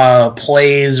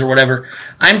plays or whatever.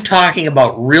 I'm talking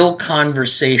about real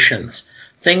conversations,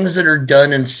 things that are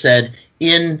done and said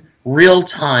in real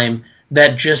time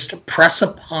that just press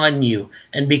upon you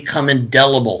and become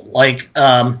indelible, like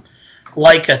a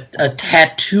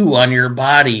tattoo on your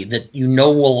body that you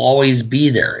know will always be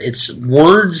there. It's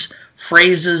words,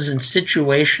 phrases, and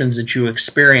situations that you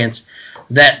experience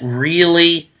that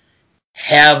really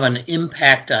have an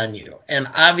impact on you. And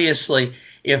obviously,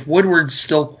 if Woodward's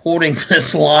still quoting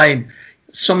this line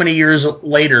so many years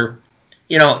later,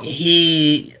 you know,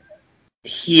 he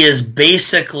is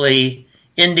basically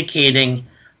indicating,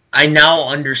 I now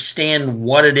understand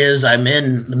what it is I'm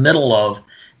in the middle of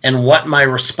and what my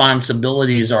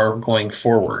responsibilities are going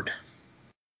forward.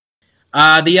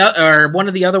 One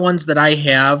of the other ones that I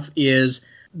have is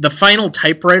the final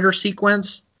typewriter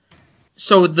sequence.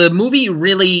 So the movie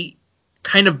really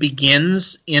kind of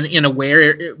begins in a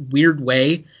weird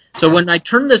way. So when I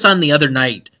turned this on the other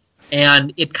night,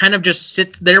 and it kind of just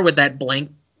sits there with that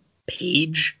blank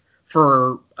page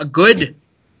for a good,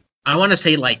 I want to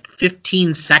say like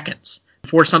 15 seconds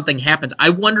before something happens.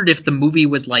 I wondered if the movie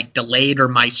was like delayed or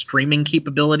my streaming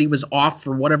capability was off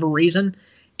for whatever reason.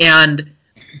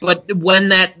 But when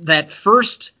that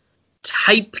first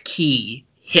type key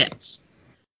hits,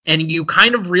 and you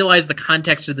kind of realize the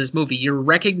context of this movie, you're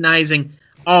recognizing,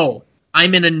 oh,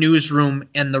 I'm in a newsroom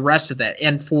and the rest of that.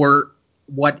 And for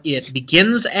what it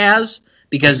begins as,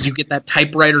 because you get that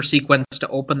typewriter sequence to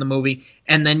open the movie,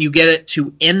 and then you get it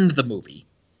to end the movie,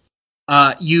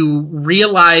 you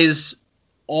realize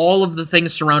all of the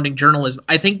things surrounding journalism.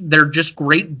 I think they're just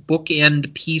great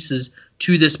bookend pieces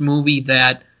to this movie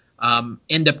that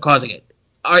end up causing it.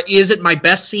 Is it my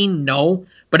best scene? No,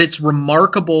 but it's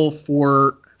remarkable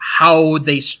for how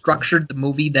they structured the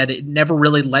movie that it never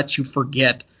really lets you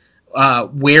forget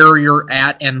where you're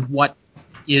at and what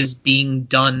is being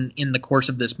done in the course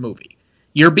of this movie.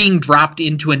 You're being dropped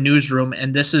into a newsroom,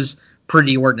 and this is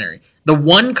pretty ordinary. The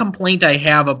one complaint I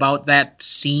have about that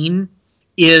scene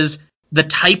is the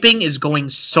typing is going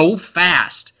so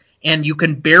fast, and you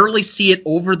can barely see it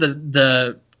over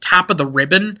the top of the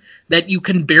ribbon that you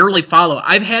can barely follow.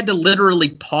 I've had to literally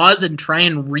pause and try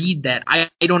and read that. I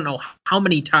don't know how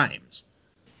many times.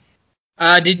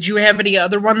 Did you have any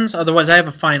other ones? Otherwise, I have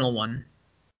a final one.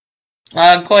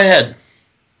 Go ahead.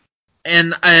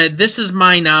 And this is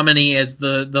my nominee as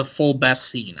the full best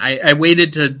scene. I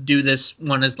waited to do this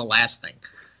one as the last thing.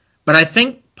 But I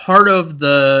think part of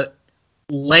the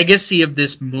legacy of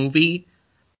this movie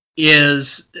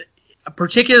is,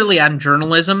 particularly on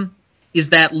journalism, is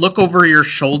that look over your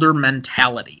shoulder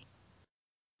mentality.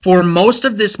 For most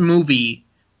of this movie,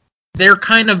 they're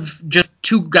kind of just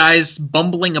two guys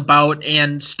bumbling about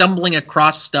and stumbling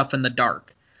across stuff in the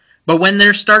dark. But when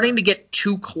they're starting to get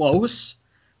too close,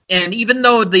 and even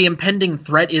though the impending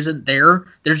threat isn't there,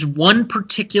 there's one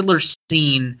particular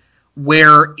scene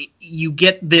where you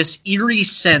get this eerie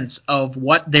sense of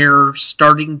what they're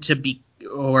starting to be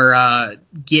or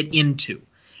get into.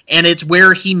 And it's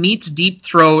where he meets Deep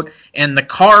Throat, and the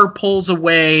car pulls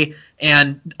away,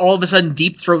 and all of a sudden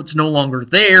Deep Throat's no longer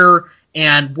there,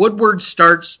 and Woodward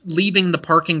starts leaving the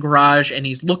parking garage, and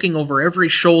he's looking over every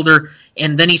shoulder,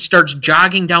 and then he starts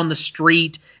jogging down the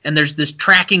street, and there's this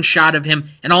tracking shot of him,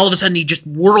 and all of a sudden he just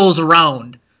whirls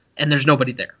around, and there's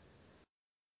nobody there.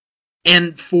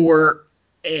 And for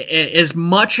as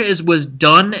much as was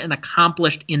done and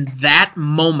accomplished in that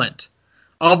moment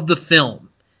of the film,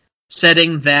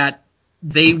 setting that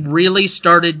they really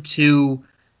started to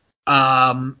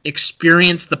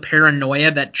experience the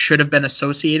paranoia that should have been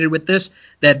associated with this,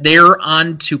 that they're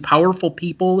on to powerful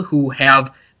people who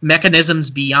have mechanisms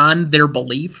beyond their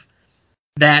belief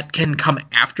that can come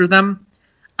after them.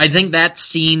 I think that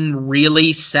scene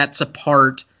really sets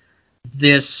apart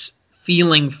this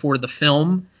feeling for the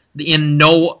film in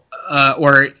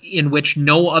which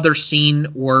no other scene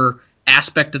or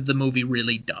aspect of the movie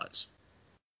really does.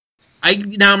 I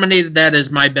nominated that as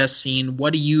my best scene.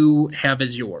 What do you have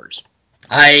as yours?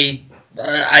 I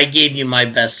gave you my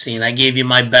best scene. I gave you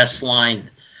my best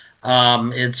line.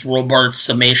 It's Robart's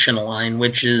summation line,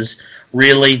 which is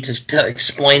really to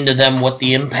explain to them what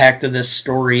the impact of this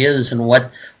story is and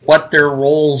what their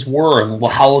roles were and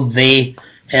how they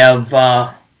have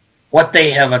what they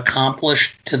have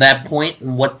accomplished to that point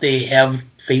and what they have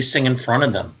facing in front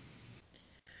of them.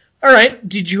 All right.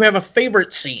 Did you have a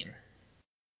favorite scene?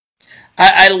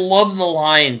 I love the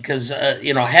line because,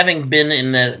 having been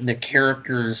in the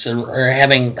characters or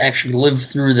having actually lived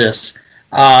through this,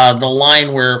 the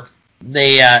line where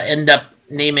they end up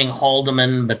naming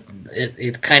Haldeman, but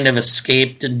it kind of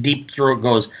escaped, and Deep Throat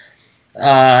goes,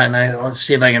 let's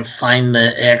see if I can find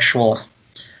the actual...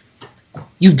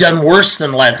 You've done worse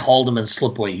than let Haldeman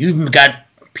slip away. You've got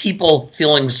people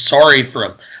feeling sorry for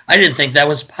him. I didn't think that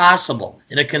was possible.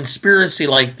 In a conspiracy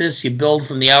like this, you build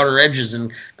from the outer edges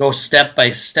and go step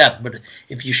by step. But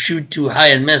if you shoot too high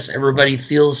and miss, everybody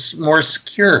feels more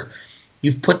secure.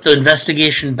 You've put the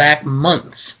investigation back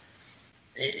months.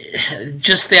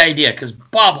 Just the idea, because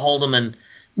Bob Haldeman,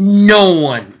 no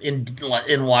one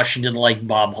in Washington liked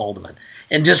Bob Haldeman.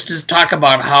 And just to talk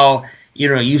about how,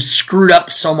 you've screwed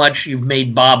up so much, you've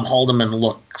made Bob Haldeman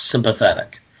look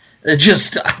sympathetic. I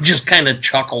just kind of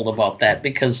chuckled about that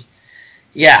because,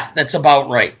 yeah, that's about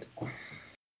right.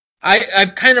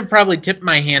 I've kind of probably tipped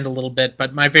my hand a little bit,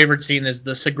 but my favorite scene is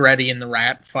the Segretti and the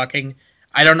rat fucking.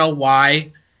 I don't know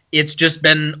why. It's just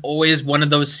been always one of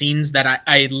those scenes that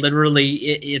I literally,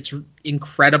 it's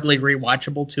incredibly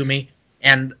rewatchable to me,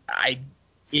 and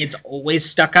it's always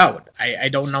stuck out. I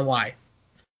don't know why.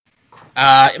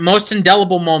 Most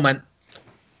indelible moment.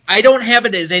 I don't have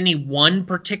it as any one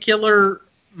particular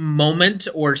moment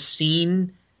or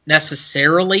scene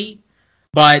necessarily,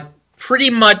 but pretty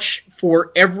much for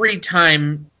every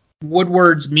time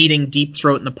Woodward's meeting Deep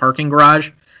Throat in the parking garage,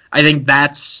 I think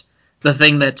that's the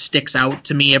thing that sticks out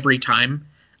to me every time.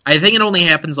 I think it only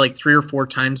happens like 3 or 4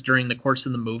 times during the course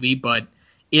of the movie, but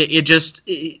it's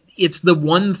the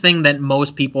one thing that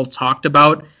most people talked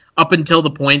about up until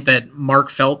the point that Mark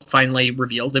Felt finally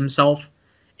revealed himself.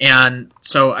 And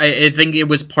so I think it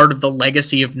was part of the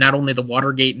legacy of not only the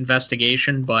Watergate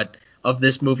investigation, but of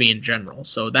this movie in general.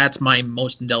 So that's my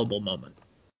most indelible moment.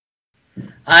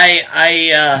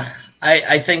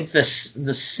 I think the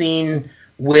scene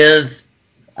with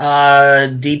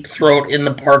Deep Throat in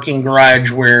the parking garage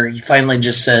where he finally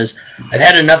just says, "I've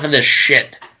had enough of this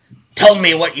shit. Tell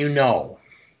me what you know.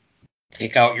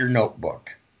 Take out your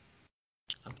notebook.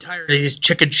 I'm tired of these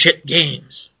chicken shit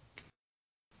games."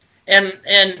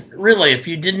 And really, if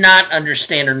you did not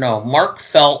understand or know, Mark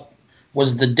Felt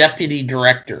was the deputy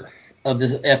director of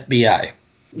the FBI.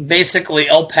 Basically,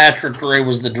 L. Patrick Gray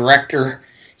was the director.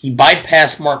 He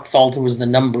bypassed Mark Felt, who was the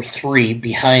number 3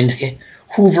 behind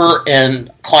Hoover and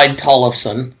Clyde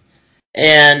Tollefson.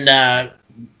 And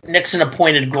Nixon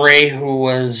appointed Gray, who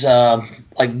was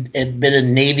had been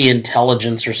in Navy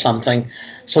intelligence or something,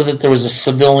 so that there was a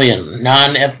civilian,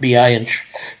 non-FBI in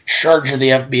charge of the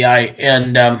FBI.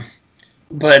 And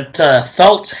but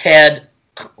Felt had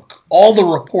all the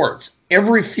reports,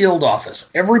 every field office,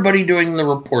 everybody doing the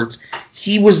reports.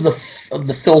 He was the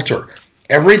filter.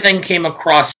 Everything came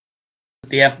across that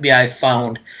the FBI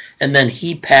found, and then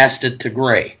he passed it to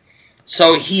Gray.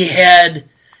 So he had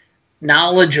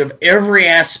knowledge of every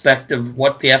aspect of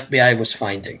what the FBI was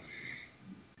finding.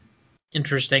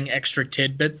 Interesting extra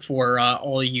tidbit for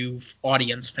all you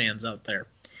audience fans out there.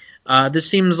 This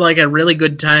seems like a really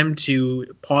good time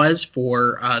to pause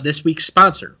for this week's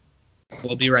sponsor.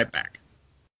 We'll be right back.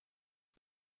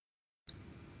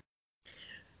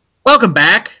 Welcome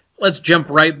back. Let's jump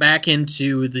right back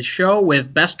into the show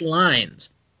with Best Lines.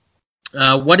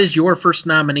 What is your first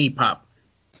nominee, Pop?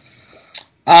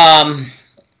 Well,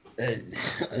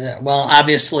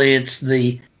 obviously it's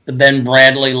the Ben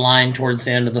Bradley line towards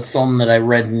the end of the film that I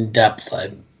read in depth.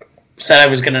 I said I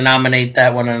was going to nominate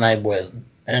that one, and I would,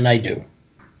 and I do.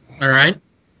 All right.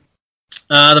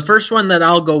 The first one that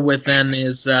I'll go with then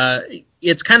is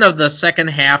it's kind of the second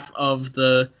half of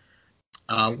the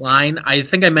line. I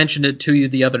think I mentioned it to you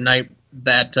the other night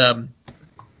that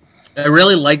I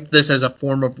really liked this as a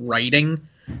form of writing,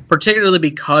 particularly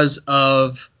because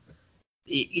of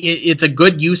it's a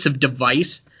good use of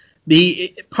device.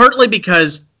 Partly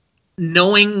because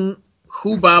knowing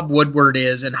who Bob Woodward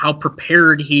is and how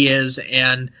prepared he is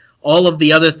and all of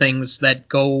the other things that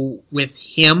go with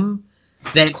him,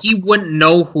 that he wouldn't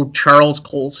know who Charles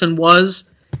Colson was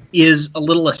is a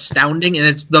little astounding, and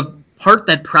it's the part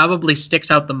that probably sticks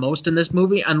out the most in this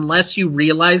movie, unless you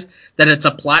realize that it's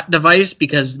a plot device,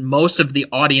 because most of the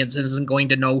audience isn't going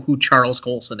to know who Charles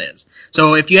Colson is.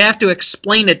 So if you have to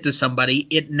explain it to somebody,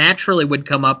 it naturally would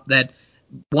come up that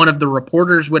one of the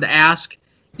reporters would ask,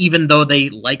 even though they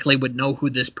likely would know who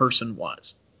this person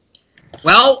was.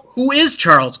 Well, who is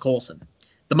Charles Colson?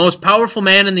 The most powerful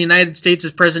man in the United States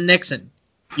is President Nixon.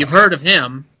 You've heard of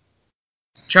him.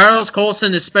 Charles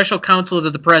Colson is special counsel to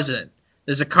the president.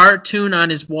 There's a cartoon on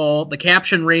his wall. The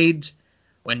caption reads,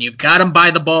 "When you've got them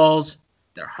by the balls,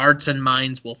 their hearts and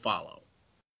minds will follow."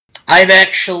 I've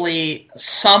actually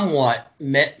somewhat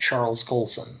met Charles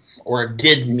Colson, or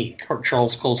did meet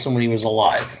Charles Colson when he was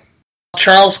alive.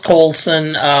 Charles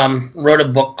Colson wrote a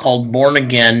book called Born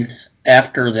Again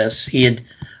after this. He had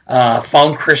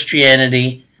found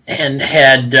Christianity and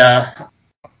had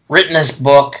written this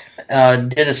book,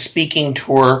 did a speaking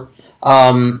tour.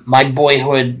 My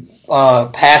boyhood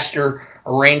pastor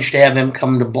arranged to have him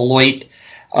come to Beloit.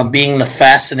 Being the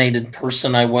fascinated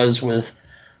person I was with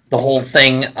the whole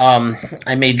thing,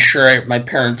 I made sure my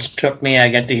parents took me. I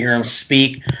got to hear him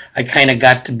speak. I kind of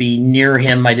got to be near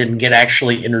him. I didn't get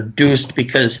actually introduced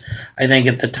because I think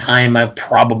at the time I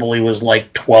probably was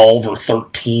like 12 or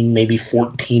 13, maybe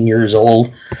 14 years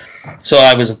old. So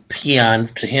I was a peon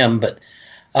to him. But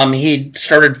he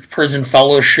started prison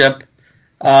fellowship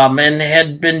and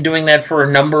had been doing that for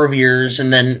a number of years.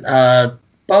 And then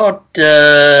about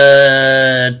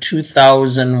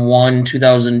 2001,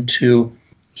 2002,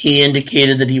 he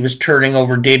indicated that he was turning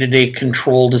over day-to-day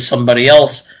control to somebody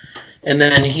else, and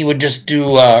then he would just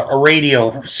do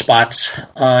radio spots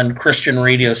on Christian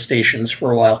radio stations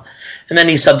for a while, and then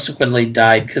he subsequently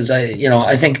died because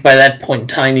I think by that point in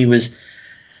time he was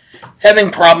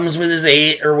having problems with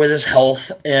his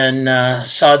health and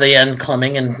saw the end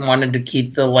coming and wanted to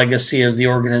keep the legacy of the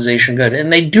organization good,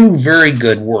 and they do very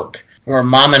good work. Our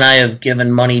mom and I have given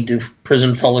money to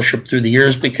Prison Fellowship through the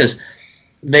years because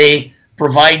they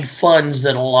provide funds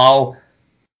that allow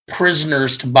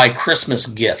prisoners to buy Christmas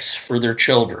gifts for their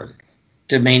children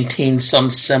to maintain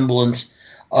some semblance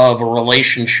of a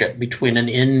relationship between an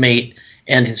inmate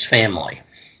and his family.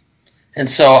 And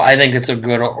so I think it's a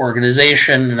good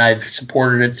organization, and I've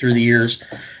supported it through the years.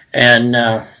 And,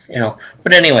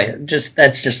 but anyway,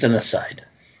 that's just an aside.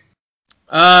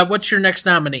 What's your next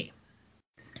nominee?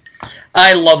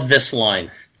 I love this line.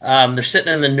 They're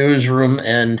sitting in the newsroom,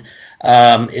 and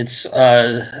it's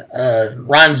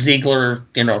Ron Ziegler,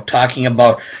 talking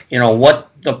about, what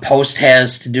the Post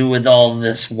has to do with all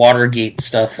this Watergate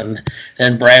stuff, and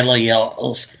then Bradley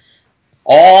yells,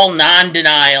 "All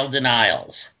non-denial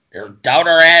denials. They doubt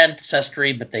our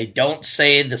ancestry, but they don't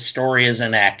say the story is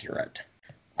inaccurate."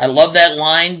 I love that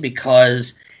line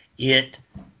because it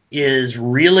is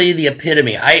really the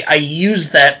epitome. I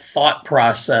use that thought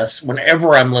process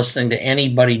whenever I'm listening to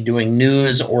anybody doing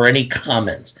news or any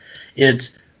comments.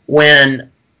 It's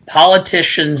when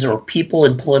politicians or people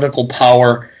in political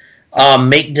power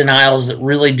make denials that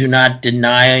really do not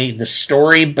deny the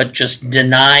story, but just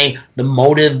deny the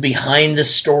motive behind the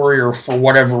story or for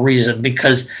whatever reason,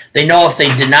 because they know if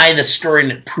they deny the story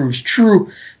and it proves true,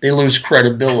 they lose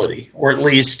credibility, or at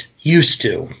least used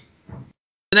to.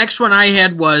 The next one I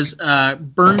had was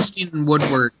Bernstein and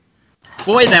Woodward.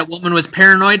 Boy, that woman was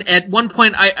paranoid. At one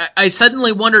point, I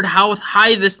suddenly wondered how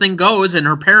high this thing goes, and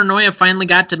her paranoia finally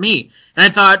got to me. And I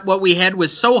thought what we had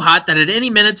was so hot that at any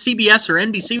minute, CBS or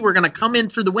NBC were going to come in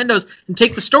through the windows and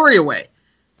take the story away.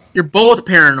 You're both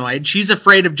paranoid. She's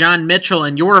afraid of John Mitchell,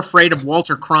 and you're afraid of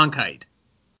Walter Cronkite.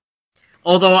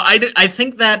 Although I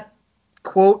think that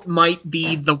quote might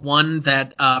be the one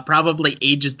that probably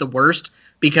ages the worst,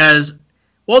 because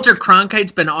Walter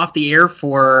Cronkite's been off the air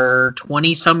for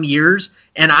 20-some years,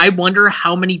 and I wonder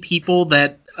how many people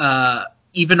that,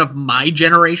 even of my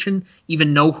generation,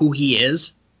 even know who he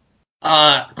is.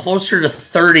 Closer to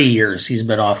 30 years he's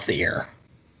been off the air.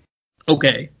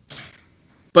 Okay.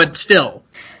 But still,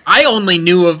 I only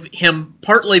knew of him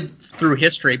partly through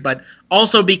history, but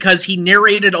also because he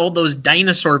narrated all those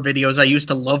dinosaur videos I used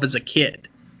to love as a kid.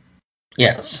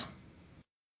 Yes.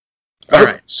 All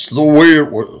right. That's the way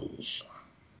it was.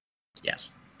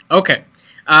 Yes. Okay.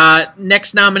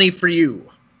 Next nominee for you.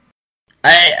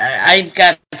 I've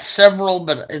got several,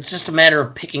 but it's just a matter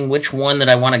of picking which one that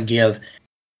I want to give.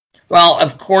 Well,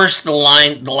 of course, the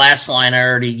last line I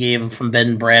already gave from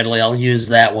Ben Bradley. I'll use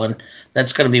that one.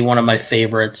 That's going to be one of my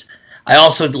favorites. I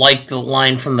also like the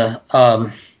line from the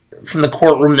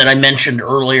courtroom that I mentioned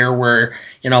earlier, where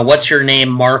what's your name,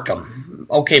 Markham?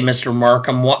 Okay, Mr.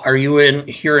 Markham, what are you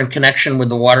here in connection with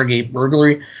the Watergate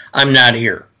burglary? I'm not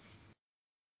here.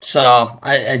 So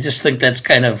I just think that's that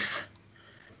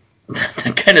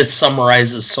kind of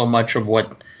summarizes so much of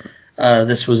what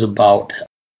this was about.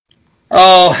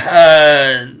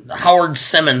 Howard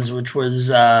Simmons, which was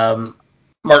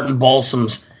Martin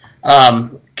Balsam's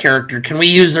character. Can we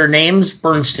use their names?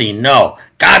 Bernstein. No.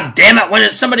 God damn it, when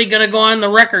is somebody going to go on the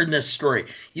record in this story?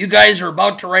 You guys are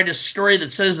about to write a story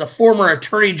that says the former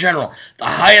Attorney General, the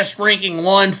highest ranking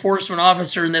law enforcement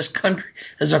officer in this country,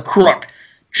 is a crook.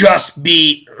 Just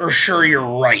be sure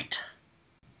you're right.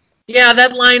 Yeah,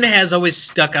 that line has always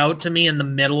stuck out to me in the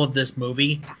middle of this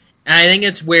movie. And I think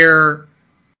it's where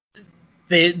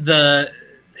the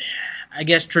I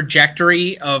guess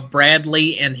trajectory of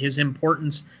Bradley and his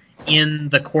importance in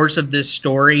the course of this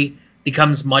story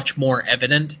becomes much more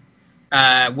evident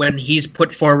when he's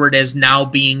put forward as now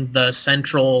being the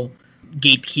central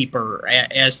gatekeeper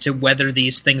as to whether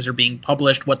these things are being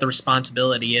published, what the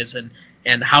responsibility is,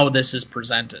 and how this is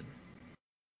presented.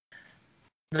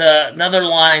 Another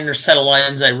line or set of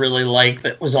lines I really like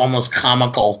that was almost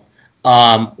comical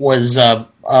was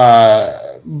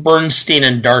Bernstein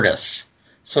and Dardis.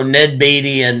 So Ned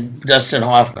Beatty and Dustin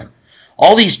Hoffman.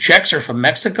 All these checks are from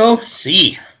Mexico?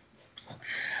 See.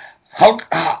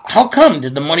 How come?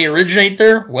 Did the money originate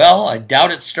there? Well, I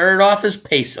doubt it started off as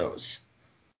pesos.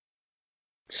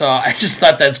 So I just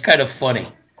thought that's kind of funny.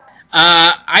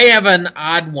 I have an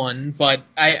odd one, but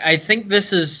I think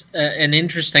this is an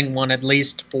interesting one, at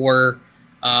least for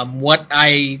what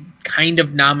I kind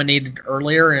of nominated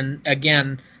earlier. And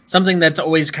again, something that's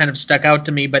always kind of stuck out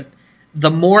to me. But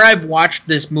the more I've watched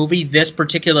this movie, this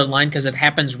particular line, because it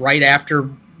happens right after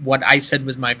what I said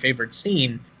was my favorite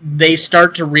scene, they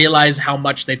start to realize how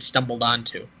much they've stumbled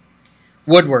onto.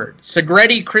 Woodward.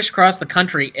 Segretti crisscrossed the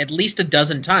country at least a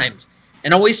dozen times,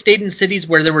 and always stayed in cities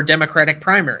where there were Democratic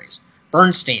primaries.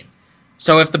 Bernstein.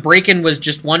 So if the break-in was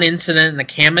just one incident in a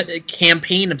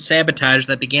campaign of sabotage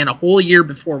that began a whole year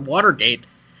before Watergate,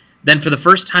 then for the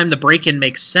first time the break-in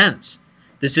makes sense.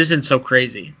 This isn't so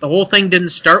crazy. The whole thing didn't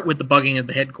start with the bugging of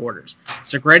the headquarters.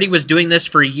 Segretti was doing this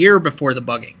for a year before the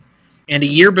bugging. And a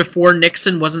year before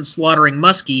Nixon wasn't slaughtering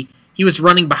Muskie, he was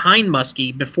running behind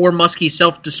Muskie before Muskie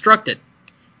self-destructed.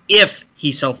 If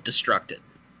he self-destructed.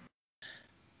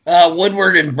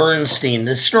 Woodward and Bernstein.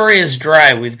 The story is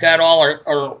dry. We've got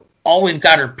all we've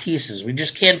got are pieces. We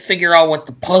just can't figure out what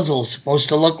the puzzle is supposed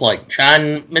to look like.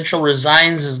 John Mitchell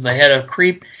resigns as the head of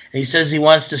CREEP, and he says he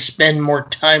wants to spend more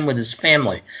time with his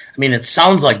family. I mean, it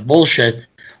sounds like bullshit.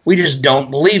 We just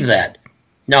don't believe that.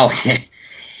 No,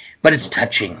 but it's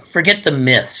touching. Forget the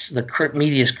myths the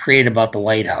media's create about the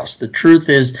White House. The truth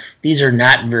is, these are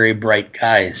not very bright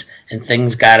guys, and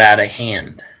things got out of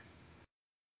hand.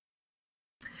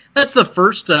 That's the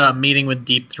first meeting with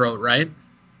Deep Throat, right?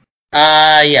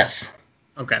 Yes.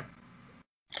 Okay.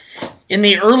 In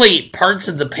the early parts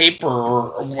of the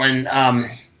paper, when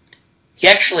he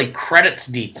actually credits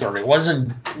Deep Throat, it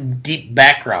wasn't deep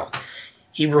background.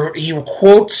 He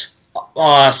quotes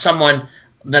someone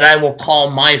that I will call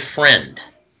my friend,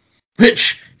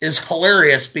 which is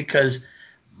hilarious because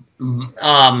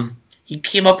he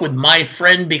came up with my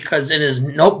friend because in his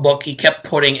notebook he kept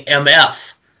putting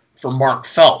MF for Mark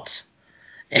Feltz.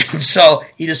 And so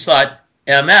he just thought,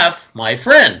 MF, my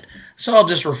friend. So I'll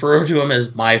just refer to him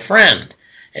as my friend.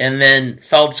 And then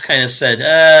Feltz kind of said,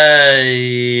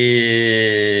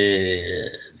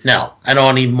 no, I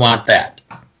don't even want that.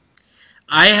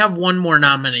 I have one more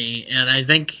nominee, and I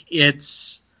think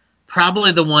it's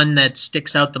probably the one that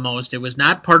sticks out the most. It was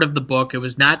not part of the book. It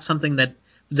was not something that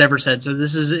was ever said. So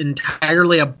this is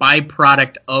entirely a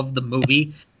byproduct of the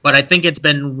movie. But I think it's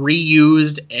been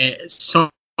reused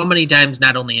so many times,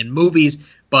 not only in movies,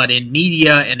 but in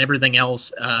media and everything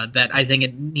else, that I think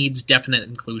it needs definite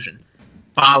inclusion.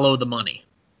 Follow the money.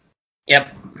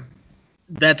 Yep.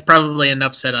 That's probably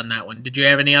enough said on that one. Did you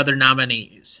have any other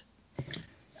nominees?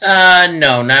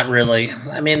 No, not really.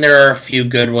 I mean, there are a few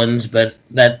good ones, but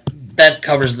that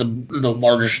covers the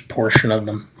largest portion of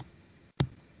them.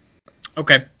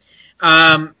 Okay.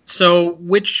 So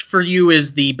which for you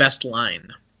is the best line?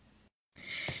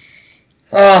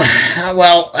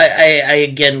 Well, I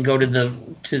again go to the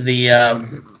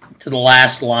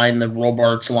last line, the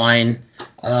Robarts line,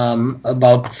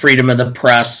 about freedom of the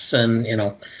press, and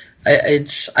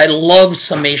I love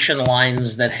summation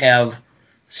lines that have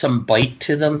some bite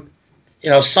to them.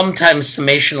 Sometimes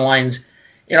summation lines,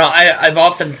 I've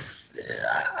often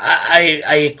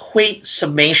I equate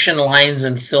summation lines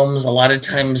in films a lot of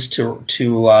times to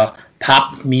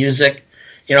pop music.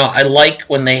 I like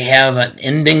when they have an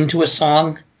ending to a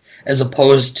song as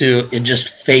opposed to it just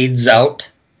fades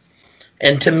out.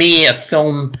 And to me, a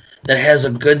film that has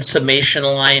a good summation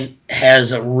line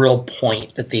has a real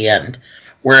point at the end.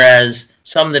 Whereas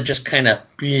some that just kind of,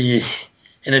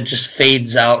 and it just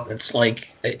fades out. It's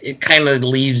like, it kind of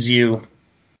leaves you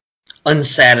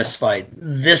unsatisfied.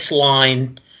 This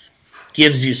line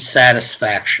gives you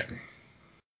satisfaction.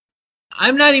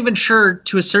 I'm not even sure,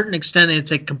 to a certain extent,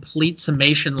 it's a complete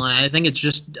summation line. I think it's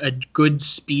just a good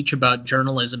speech about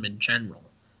journalism in general.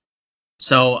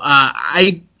 So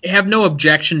I have no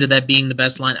objection to that being the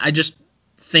best line. I just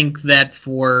think that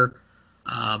for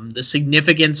the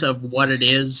significance of what it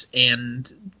is and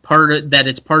that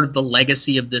it's part of the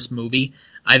legacy of this movie,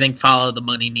 I think Follow the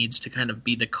Money needs to kind of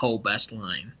be the co-best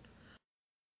line.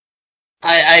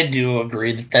 I do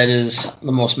agree that is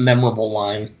the most memorable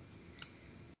line.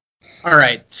 All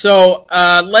right, so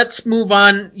let's move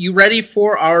on. You ready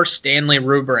for our Stanley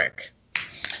rubric?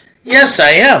 Yes, I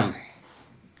am.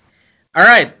 All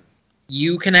right,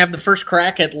 you can have the first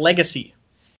crack at Legacy.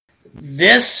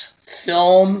 This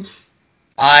film,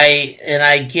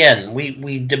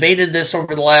 we debated this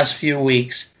over the last few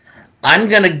weeks. I'm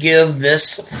going to give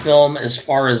this film, as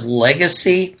far as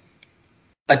legacy,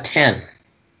 a 10.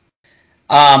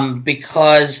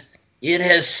 Because it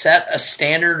has set a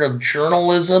standard of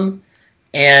journalism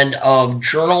and of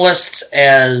journalists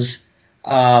as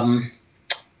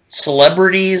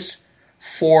celebrities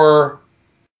for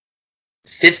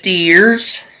 50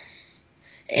 years.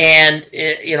 And,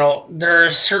 there are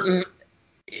certain...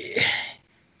 It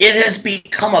has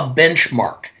become a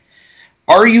benchmark.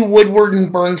 Are you Woodward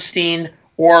and Bernstein,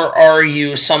 or are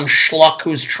you some schluck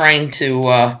who's trying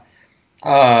to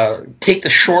take the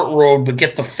short road but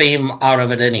get the fame out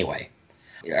of it anyway?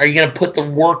 Are you going to put the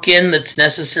work in that's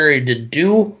necessary to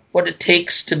do what it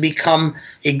takes to become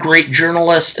a great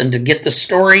journalist and to get the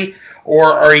story,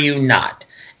 or are you not?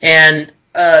 And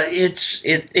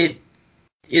it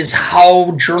is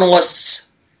how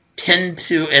journalists tend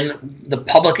to, and the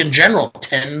public in general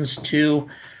tends to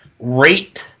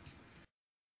rate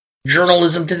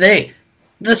journalism today.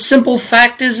 The simple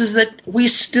fact is that we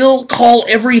still call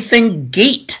everything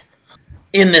gate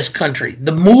in this country.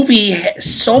 The movie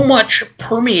so much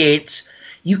permeates,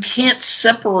 you can't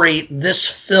separate this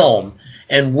film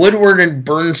and Woodward and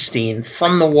Bernstein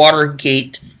from the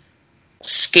Watergate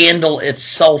scandal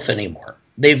itself anymore.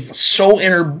 They've so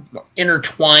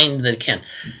intertwined that it can.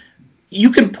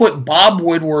 You can put Bob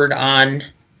Woodward on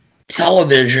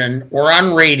television or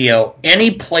on radio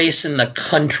any place in the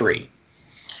country,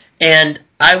 and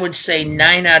I would say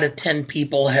 9 out of 10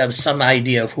 people have some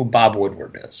idea of who Bob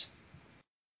Woodward is.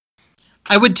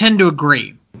 I would tend to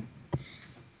agree.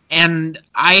 And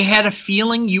I had a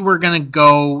feeling you were going to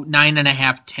go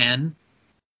 9.5, 10.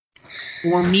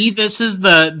 For me, this is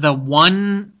the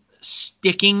one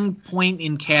sticking point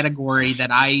in category that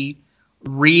I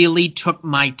really took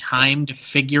my time to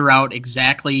figure out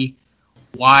exactly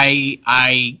why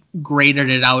I graded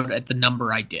it out at the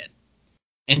number I did.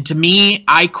 And to me,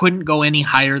 I couldn't go any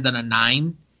higher than a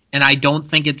 9, and I don't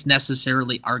think it's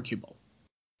necessarily arguable.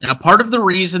 Now, part of the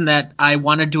reason that I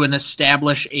wanted to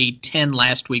establish a 10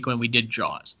 last week when we did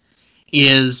Jaws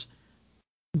is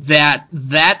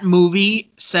that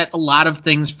movie set a lot of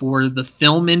things for the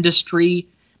film industry.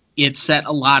 It set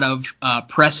a lot of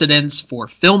precedents for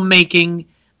filmmaking,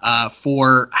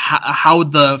 for how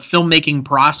the filmmaking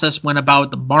process went about,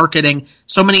 the marketing,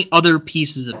 so many other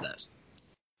pieces of this.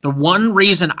 The one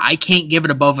reason I can't give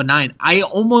it above a 9, I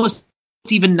almost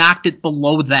even knocked it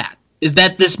below that, is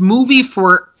that this movie,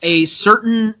 for a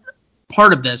certain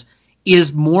part of this,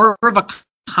 is more of a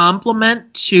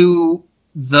compliment to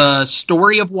the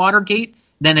story of Watergate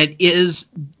than it is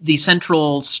the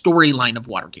central storyline of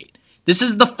Watergate. This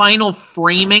is the final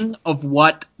framing of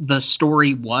what the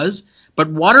story was,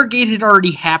 but Watergate had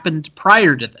already happened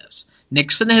prior to this.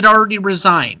 Nixon had already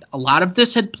resigned. A lot of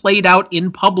this had played out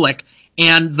in public,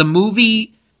 and the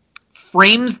movie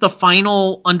frames the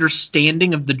final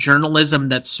understanding of the journalism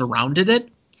that surrounded it.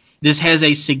 This has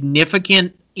a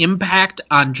significant impact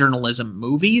on journalism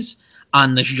movies,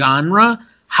 on the genre,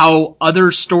 how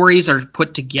other stories are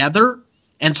put together,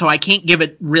 and so I can't give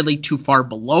it really too far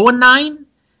below a 9,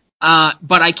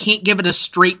 but I can't give it a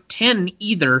straight 10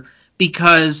 either,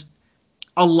 because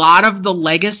a lot of the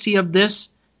legacy of this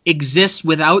exists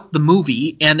without the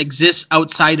movie and exists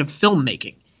outside of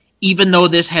filmmaking, even though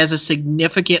this has a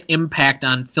significant impact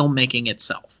on filmmaking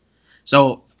itself.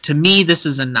 So, to me, this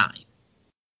is a 9.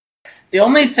 The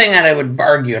only thing that I would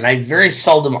argue, and I very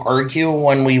seldom argue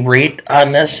when we rate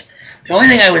on this, the only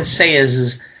thing I would say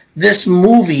is this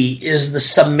movie is the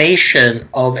summation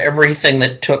of everything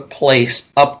that took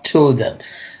place up to then.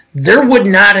 There would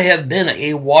not have been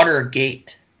a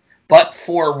Watergate but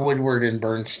for Woodward and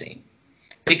Bernstein,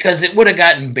 because it would have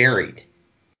gotten buried.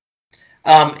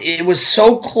 It was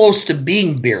so close to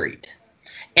being buried.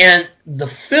 And the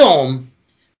film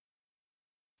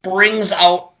brings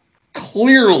out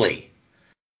clearly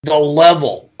the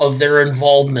level of their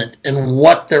involvement and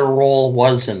what their role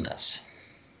was in this.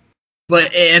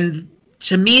 And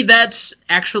to me, that's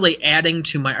actually adding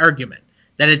to my argument,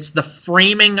 that it's the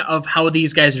framing of how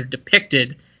these guys are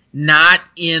depicted, not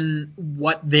in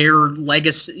what their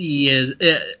legacy is.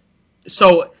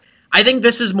 So I think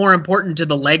this is more important to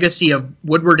the legacy of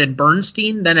Woodward and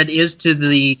Bernstein than it is to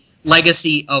the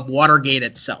legacy of Watergate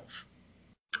itself.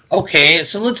 Okay,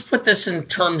 so let's put this in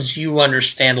terms you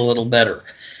understand a little better.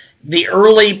 The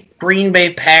early Green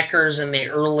Bay Packers and the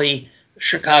early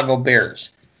Chicago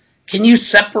Bears. Can you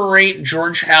separate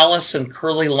George Halas and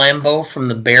Curly Lambeau from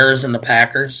the Bears and the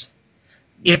Packers?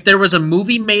 If there was a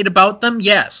movie made about them,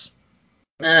 yes.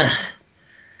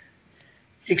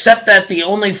 Except that the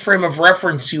only frame of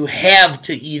reference you have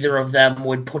to either of them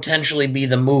would potentially be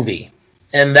the movie.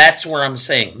 And that's where I'm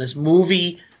saying this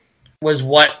movie was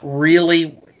what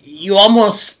really...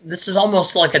 This is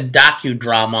almost like a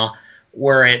docudrama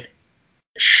where it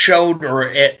showed or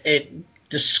it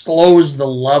disclosed the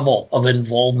level of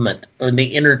involvement or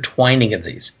the intertwining of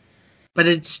these. But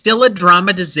it's still a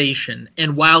dramatization,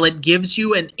 and while it gives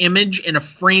you an image and a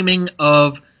framing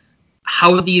of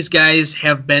how these guys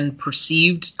have been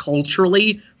perceived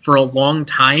culturally for a long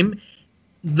time,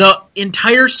 the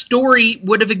entire story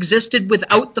would have existed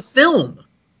without the film.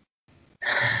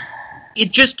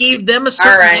 It just gave them a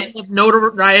certain level of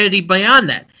notoriety beyond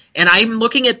that. And I'm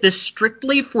looking at this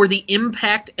strictly for the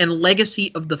impact and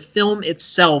legacy of the film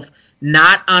itself,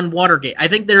 not on Watergate. I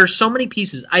think there are so many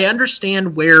pieces. I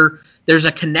understand where there's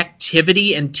a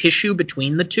connectivity and tissue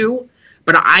between the two,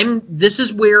 but this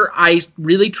is where I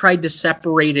really tried to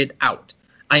separate it out.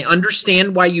 I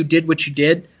understand why you did what you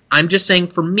did. I'm just saying,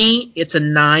 for me, it's a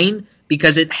 9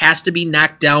 because it has to be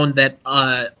knocked down that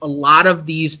a lot of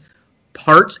these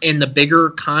parts and the bigger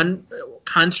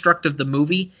construct of the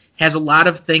movie has a lot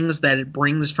of things that it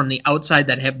brings from the outside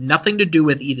that have nothing to do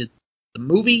with either the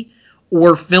movie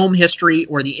or film history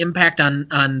or the impact on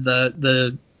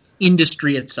the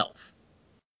industry itself.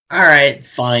 All right,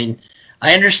 fine.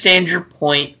 I understand your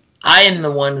point. I am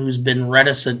the one who's been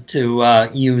reticent to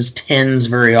use 10s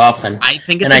very often. I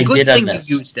think it's a good thing you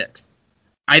used it.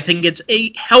 I think it's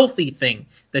a healthy thing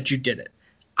that you did it.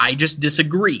 I just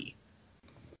disagree.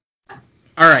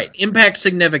 All right, impact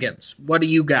significance. What do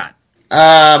you got?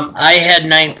 I had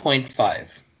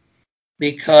 9.5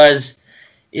 because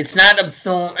it's not a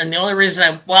film, and the only reason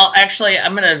I'm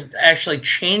going to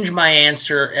change my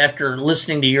answer after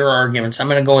listening to your arguments. I'm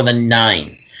going to go with a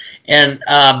 9, and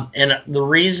the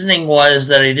reasoning was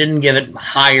that I didn't give it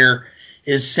higher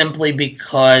is simply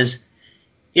because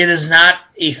it is not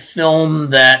a film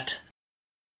that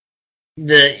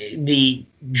the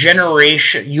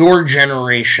generation, your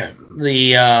generation,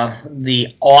 the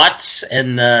aughts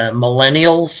and the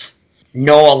millennials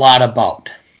know a lot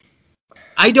about.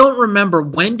 I don't remember,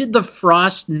 when did the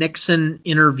Frost-Nixon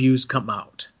interviews come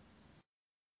out?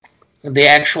 The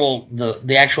actual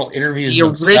interviews the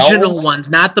themselves? Original ones,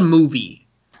 not the movie.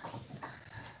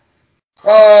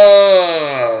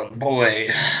 Oh boy,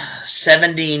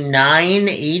 79,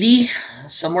 80,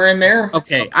 somewhere in there.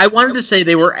 Okay, I wanted to say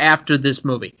they were after this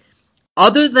movie.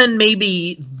 Other than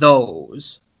maybe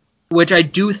those, which I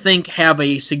do think have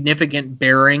a significant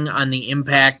bearing on the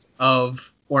impact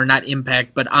of, or not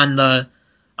impact, but on the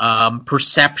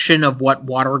perception of what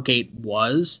Watergate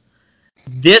was,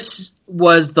 this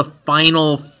was the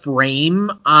final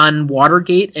frame on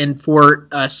Watergate, and for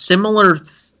a similar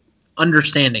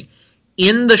understanding.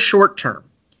 In the short term,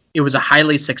 it was a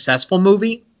highly successful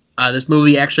movie. This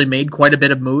movie actually made quite a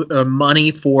bit of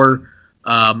money for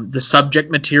the subject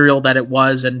material that it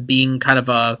was, and being kind of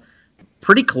a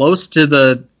pretty close to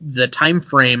the time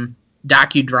frame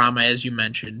docudrama, as you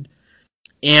mentioned.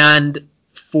 And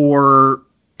for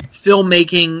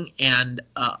filmmaking and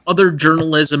other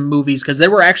journalism movies, because there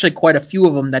were actually quite a few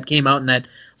of them that came out in that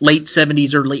late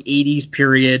 70s, early 80s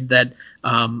period that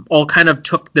all kind of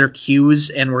took their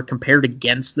cues and were compared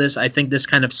against this. I think this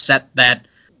kind of set that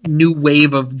new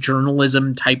wave of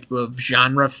journalism type of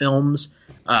genre films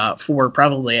for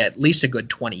probably at least a good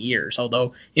 20 years,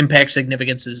 although impact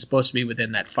significance is supposed to be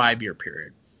within that 5-year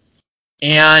period.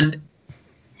 And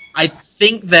I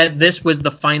think that this was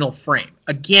the final frame.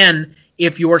 Again,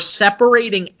 if you're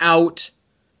separating out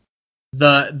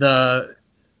the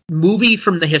movie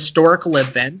from the historical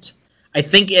event, I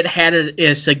think it had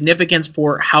a significance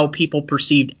for how people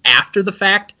perceived after the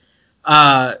fact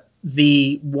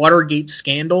the Watergate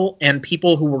scandal, and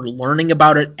people who were learning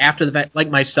about it after the fact, like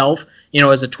myself,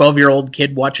 as a 12-year-old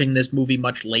kid watching this movie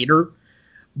much later.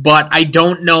 But I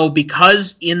don't know,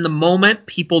 because in the moment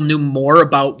people knew more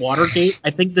about Watergate,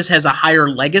 I think this has a higher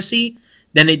legacy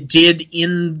than it did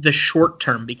in the short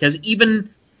term, because even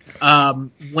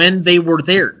when they were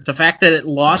there, the fact that it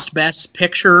lost Best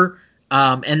Picture,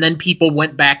 and then people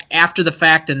went back after the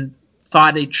fact and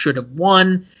thought it should have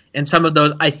won, and some of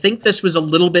those, I think this was a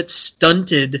little bit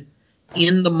stunted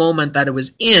in the moment that it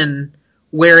was in,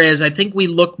 whereas I think we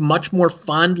look much more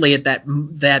fondly at that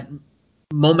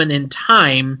moment in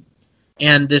time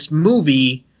and this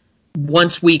movie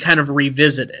once we kind of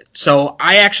revisit it. So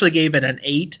I actually gave it an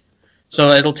 8, so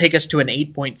it'll take us to an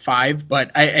 8.5,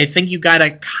 but I think you got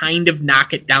to kind of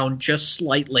knock it down just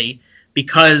slightly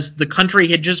because the country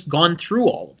had just gone through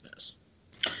all of this.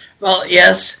 Well,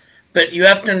 yes, but you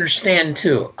have to understand,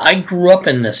 too, I grew up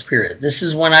in this period. This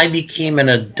is when I became an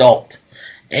adult.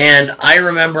 And I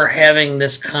remember having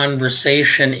this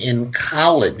conversation in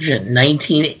college in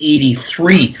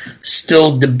 1983,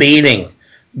 still debating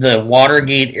the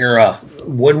Watergate era,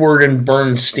 Woodward and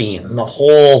Bernstein, the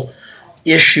whole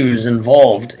issues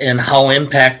involved and how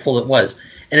impactful it was.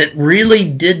 And it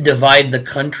really did divide the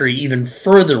country even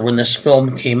further when this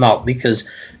film came out, because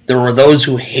there were those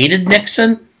who hated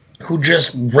Nixon who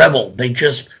just reveled. They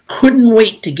just couldn't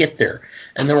wait to get there.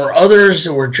 And there were others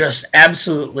who were just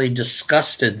absolutely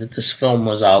disgusted that this film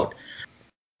was out.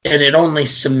 And it only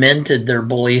cemented their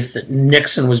belief that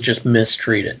Nixon was just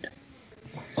mistreated.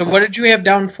 So what did you have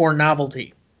down for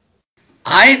novelty?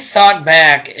 I thought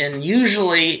back, and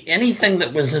usually anything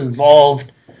that was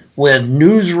involved with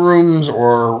newsrooms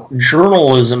or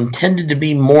journalism tended to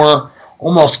be more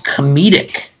almost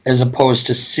comedic as opposed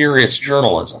to serious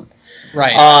journalism.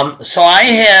 Right. So I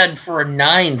had for a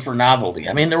 9 for novelty.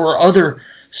 I mean, there were other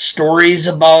stories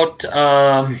about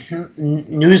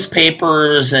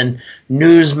newspapers and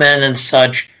newsmen and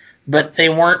such, but they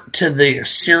weren't to the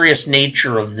serious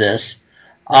nature of this.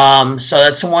 So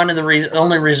that's one of the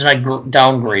only reason I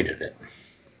downgraded it.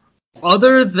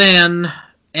 Other than,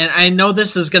 and I know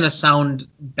this is going to sound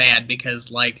bad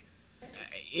because,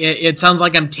 it sounds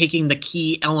like I'm taking the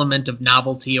key element of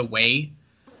novelty away.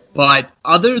 But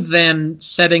other than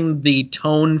setting the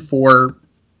tone for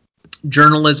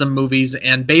journalism movies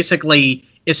and basically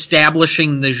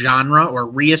establishing the genre or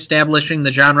reestablishing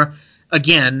the genre,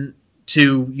 again,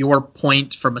 to your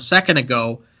point from a second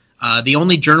ago, the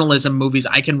only journalism movies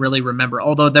I can really remember,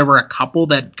 although there were a couple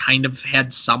that kind of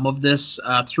had some of this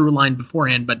through line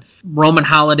beforehand, but Roman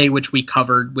Holiday, which we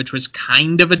covered, which was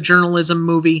kind of a journalism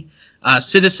movie,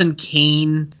 Citizen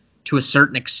Kane to a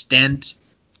certain extent.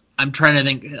 I'm trying to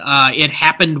think. It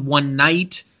Happened One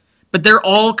Night. But they're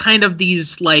all kind of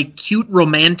these cute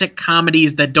romantic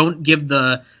comedies that don't give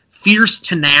the fierce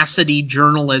tenacity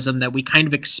journalism that we kind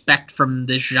of expect from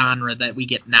this genre that we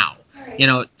get now.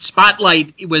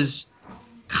 Spotlight, it was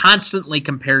constantly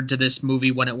compared to this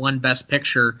movie when it won Best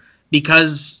Picture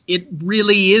because it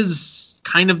really is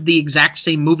kind of the exact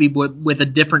same movie with a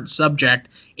different subject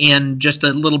and just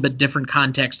a little bit different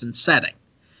context and setting.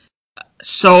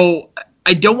 So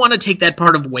I don't want to take that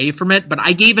part away from it, but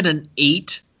I gave it an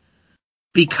 8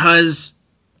 because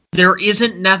there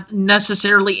isn't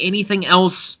necessarily anything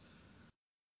else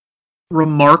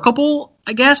remarkable,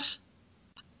 I guess.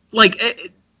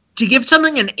 To give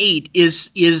something an 8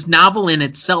 is novel in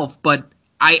itself, but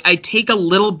I take a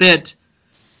little bit.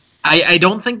 I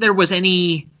don't think there was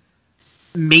any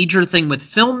major thing with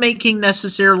filmmaking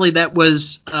necessarily that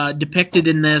was depicted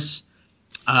in this.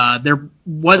 There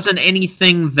wasn't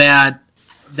anything that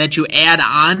you add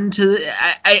on to.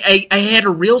 I had a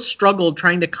real struggle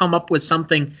trying to come up with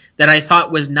something that I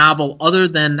thought was novel other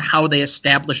than how they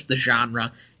established the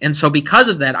genre. And so because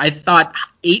of that, I thought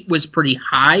 8 was pretty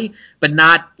high, but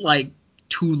not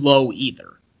too low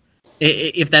either,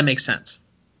 if that makes sense.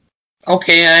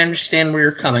 Okay, I understand where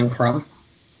you're coming from.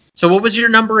 So what was your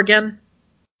number again?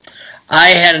 I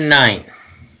had a 9.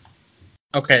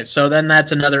 Okay, so then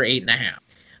that's another 8.5.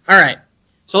 All right,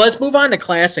 so let's move on to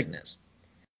classicness.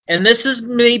 And this is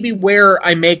maybe where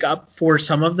I make up for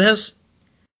some of this.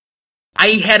 I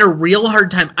had a real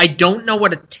hard time. I don't know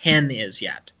what a 10 is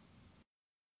yet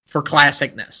for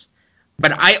classicness,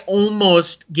 but I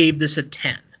almost gave this a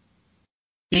 10.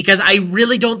 Because I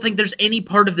really don't think there's any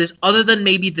part of this other than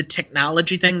maybe the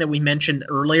technology thing that we mentioned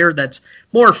earlier that's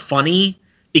more funny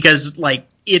because like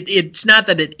it's not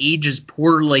that it ages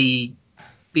poorly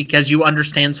because you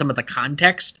understand some of the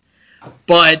context,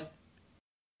 but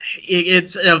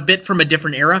it's a bit from a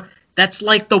different era. That's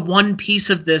like the one piece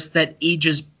of this that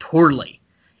ages poorly.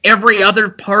 Every other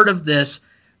part of this,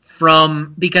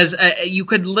 because you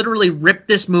could literally rip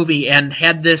this movie and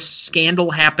had this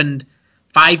scandal happened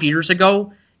 5 years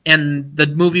ago and the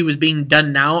movie was being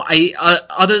done now,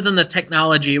 other than the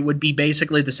technology, it would be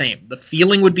basically the same. The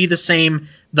feeling would be the same.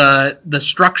 The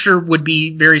structure would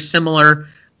be very similar.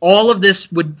 All of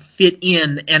this would fit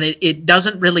in, and it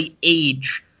doesn't really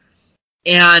age.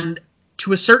 And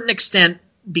to a certain extent,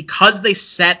 because they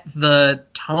set the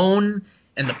tone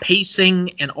and the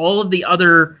pacing and all of the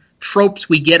other tropes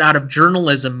we get out of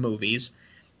journalism movies,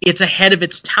 it's ahead of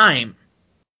its time.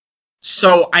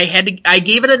 So I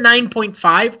gave it a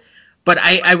 9.5, but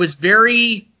I was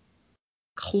very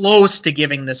close to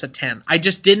giving this a 10. I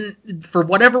just didn't, for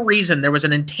whatever reason, there was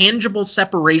an intangible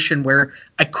separation where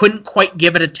I couldn't quite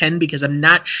give it a 10 because I'm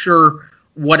not sure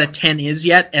what a 10 is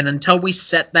yet. And until we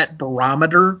set that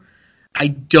barometer, I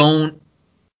don't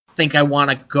think I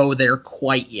want to go there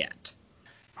quite yet.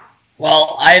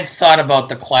 Well, I've thought about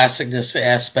the classicness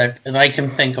aspect, and I can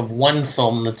think of one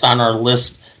film that's on our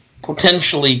list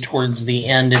potentially towards the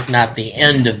end, if not the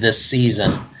end of this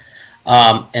season,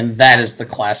 and that is the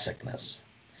classicness.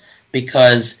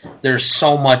 Because there's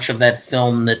so much of that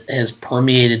film that has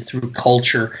permeated through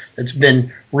culture that's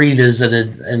been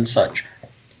revisited and such.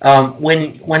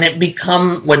 When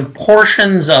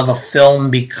portions of a film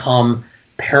become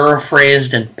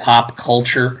paraphrased in pop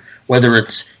culture, whether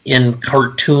it's in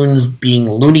cartoons being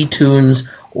Looney Tunes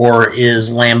or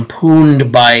is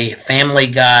lampooned by Family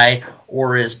Guy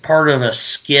or is part of a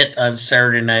skit on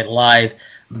Saturday Night Live,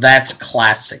 that's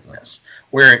classicness.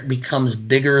 Where it becomes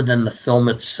bigger than the film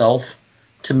itself,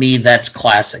 to me, that's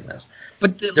classicness.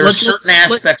 But there are certain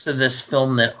aspects of this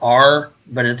film that are,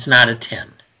 but it's not a 10.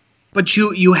 But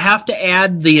you have to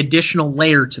add the additional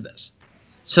layer to this.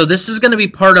 So this is going to be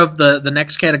part of the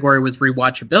next category with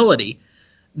rewatchability,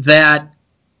 that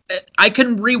I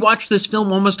can rewatch this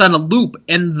film almost on a loop,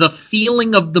 and the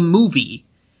feeling of the movie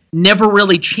never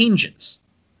really changes.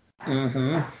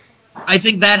 Mm-hmm. I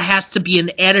think that has to be an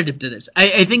additive to this.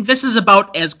 I think this is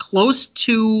about as close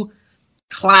to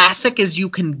classic as you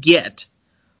can get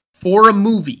for a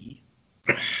movie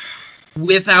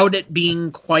without it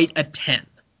being quite a 10.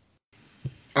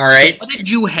 All right. So what did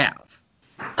you have?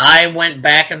 I went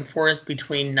back and forth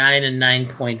between 9 and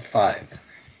 9.5.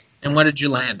 And what did you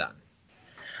land on?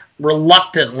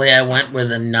 Reluctantly, I went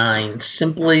with a 9,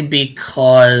 simply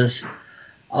because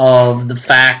of the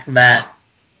fact that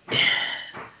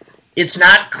it's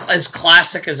not as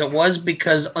classic as it was,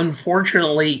 because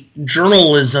unfortunately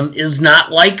journalism is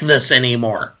not like this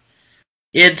anymore.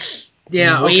 It's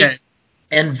okay.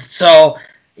 And so,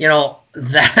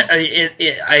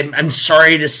 that I'm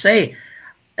sorry to say,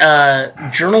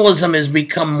 journalism has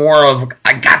become more of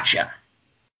a gotcha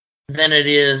than it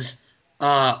is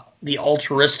the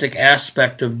altruistic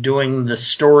aspect of doing the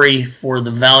story for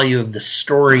the value of the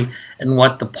story and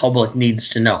what the public needs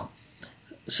to know.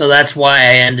 So that's why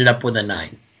I ended up with a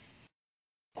 9.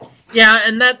 Yeah,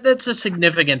 and that's a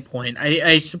significant point.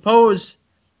 I suppose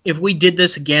if we did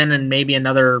this again in maybe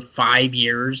another 5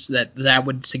 years, that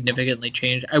would significantly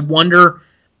change. I wonder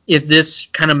if this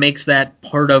kind of makes that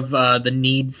part of the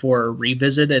need for a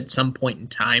revisit at some point in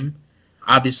time.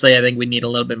 Obviously, I think we need a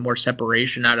little bit more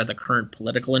separation out of the current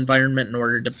political environment in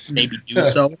order to maybe do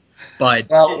so. But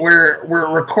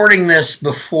we're recording this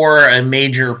before a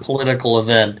major political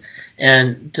event,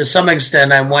 and to some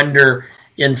extent, I wonder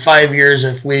in 5 years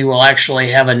if we will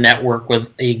actually have a network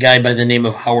with a guy by the name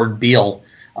of Howard Beale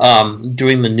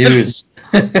doing the news,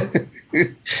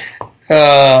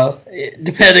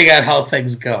 depending on how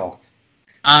things go.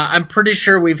 I'm pretty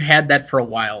sure we've had that for a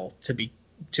while. To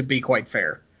be quite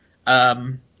fair.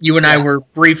 You and I were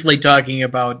briefly talking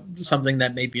about something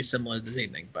that may be similar this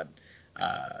evening, but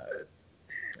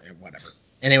whatever.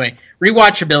 Anyway,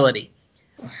 rewatchability.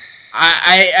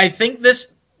 I think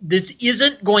this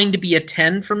isn't going to be a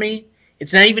 10 for me.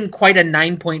 It's not even quite a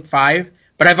 9.5,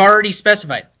 but I've already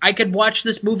specified. I could watch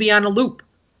this movie on a loop.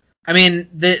 I mean,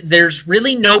 there's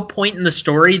really no point in the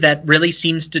story that really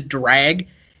seems to drag.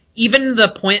 Even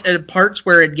the parts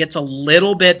where it gets a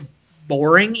little bit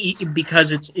boring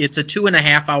because it's a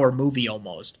 2.5 hour movie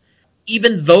almost.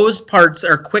 Even those parts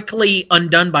are quickly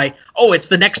undone by, it's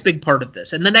the next big part of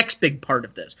this and the next big part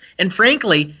of this. And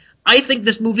frankly, I think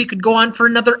this movie could go on for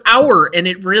another hour and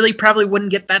it really probably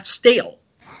wouldn't get that stale.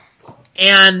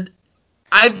 And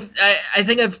I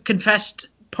think I've confessed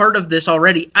part of this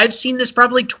already. I've seen this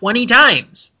probably 20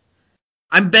 times.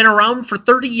 I've been around for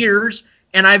 30 years,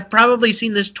 and I've probably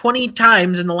seen this 20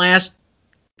 times in the last,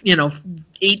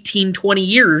 18, 20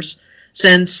 years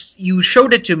since you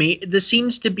showed it to me. This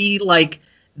seems to be like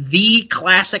the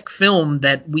classic film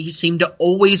that we seem to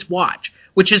always watch,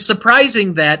 which is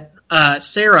surprising that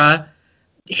Sarah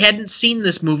hadn't seen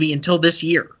this movie until this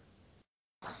year.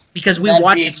 Because we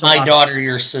watched it so my often. daughter,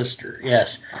 your sister,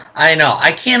 yes. I know.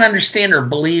 I can't understand or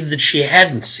believe that she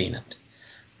hadn't seen it.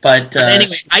 But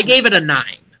anyway, I gave it a 9.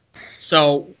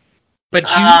 So, but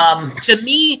to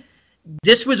me,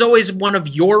 this was always one of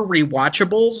your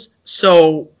rewatchables.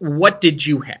 So, what did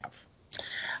you have?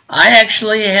 I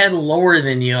actually had lower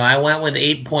than you. I went with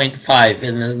 8.5,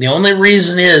 and the only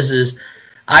reason is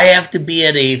I have to be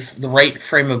at the right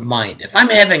frame of mind. If I'm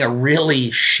having a really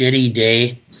shitty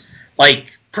day,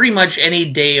 like pretty much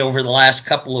any day over the last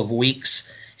couple of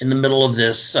weeks in the middle of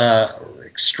this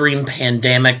extreme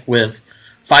pandemic with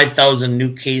 5,000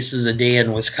 new cases a day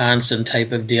in Wisconsin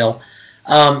type of deal,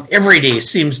 every day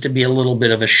seems to be a little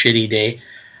bit of a shitty day.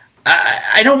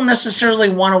 I don't necessarily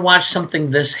want to watch something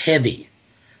this heavy.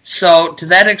 So to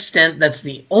that extent, that's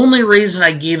the only reason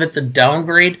I gave it the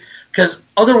downgrade, because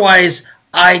otherwise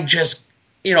I just,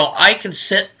 I could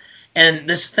sit and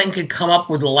this thing could come up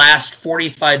with the last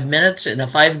 45 minutes, and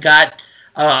if I've got,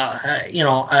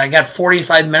 I got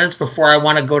 45 minutes before I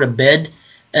want to go to bed,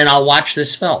 and I'll watch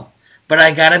this film. But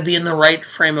I got to be in the right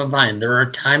frame of mind. There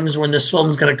are times when this film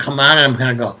is going to come on, and I'm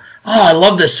going to go, oh, I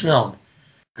love this film.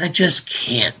 I just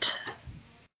can't.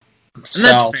 And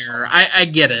that's fair. I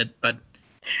get it, but...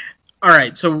 All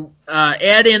right, so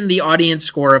add in the audience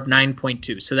score of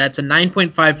 9.2. So that's a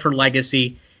 9.5 for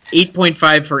legacy,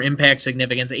 8.5 for impact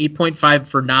significance, 8.5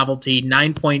 for novelty,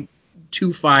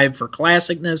 9.25 for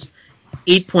classicness,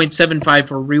 8.75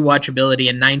 for rewatchability,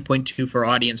 and 9.2 for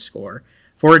audience score,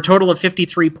 for a total of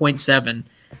 53.7.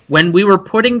 When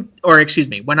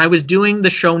when I was doing the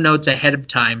show notes ahead of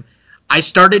time, I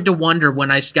started to wonder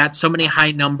when I got so many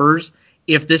high numbers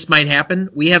if this might happen.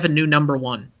 We have a new number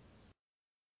 1.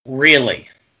 Really?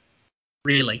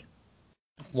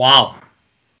 Wow.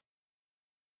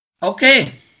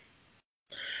 Okay.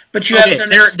 But you have to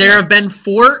understand. There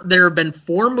have been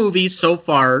 4 movies so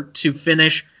far to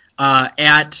finish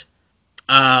at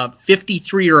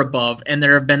 53 or above, and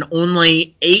there have been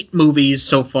only 8 movies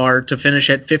so far to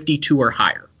finish at 52 or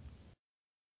higher.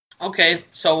 Okay,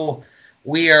 so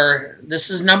this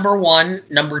is number 1,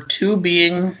 number 2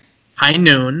 being High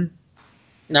Noon.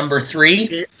 Number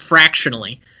 3?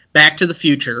 Fractionally. Back to the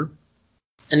Future.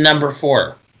 And number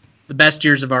 4? The Best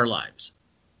Years of Our Lives.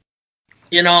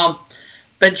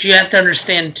 But you have to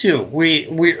understand too.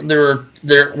 We're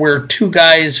 2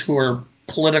 guys who are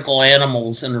political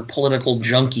animals and are political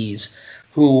junkies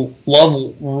who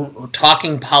love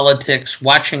talking politics,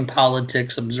 watching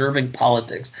politics, observing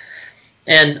politics.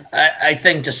 And I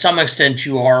think to some extent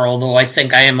you are, although I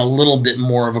think I am a little bit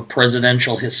more of a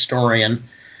presidential historian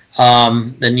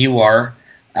than you are.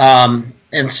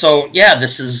 And so, yeah,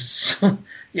 this is,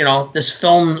 this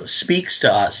film speaks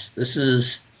to us. This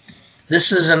is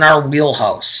in our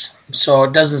wheelhouse, so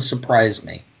it doesn't surprise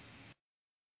me.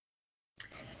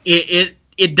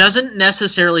 It doesn't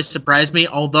necessarily surprise me,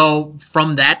 although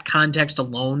from that context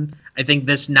alone, I think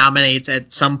this nominates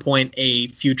at some point a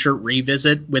future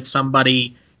revisit with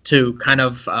somebody to kind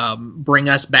of bring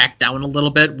us back down a little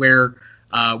bit, where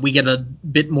we get a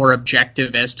bit more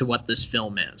objective as to what this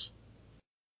film is.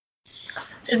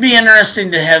 It'd be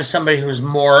interesting to have somebody who's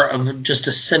more of just a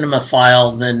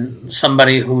cinemaphile than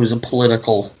somebody who is a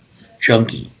political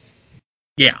junkie.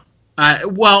 Yeah.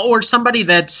 Or somebody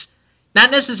that's not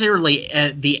necessarily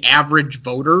the average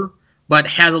voter, but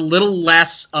has a little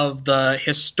less of the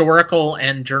historical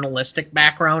and journalistic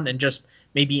background and just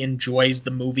maybe enjoys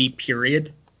the movie,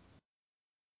 period.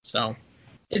 So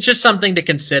it's just something to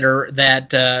consider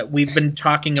that we've been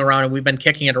talking around and we've been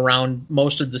kicking it around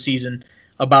most of the season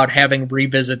about having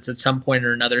revisits at some point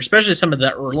or another, especially some of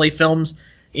the early films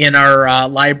in our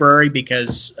library,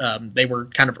 because they were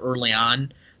kind of early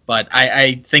on. But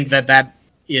I think that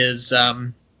is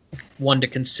one to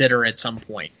consider at some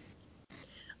point.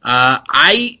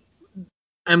 I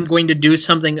am going to do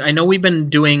something. I know we've been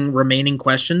doing remaining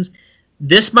questions.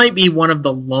 This might be one of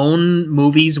the lone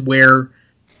movies where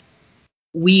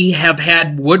we have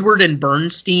had Woodward and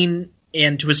Bernstein,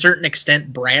 and to a certain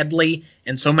extent Bradley,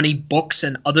 and so many books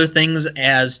and other things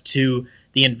as to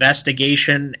the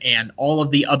investigation and all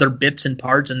of the other bits and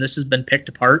parts, and this has been picked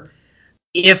apart.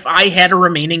 If I had a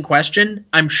remaining question,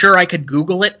 I'm sure I could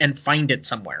Google it and find it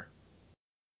somewhere.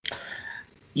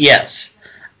 Yes.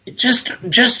 Just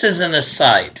as an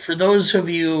aside, for those of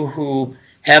you who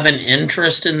have an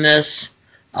interest in this,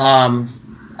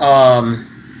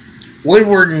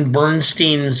 Woodward and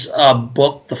Bernstein's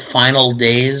book, The Final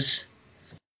Days,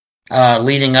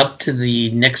 leading up to the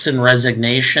Nixon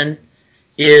resignation,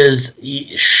 is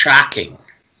shocking.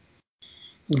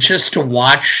 Just to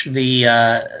watch the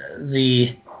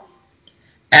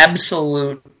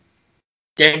absolute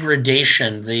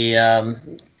degradation, the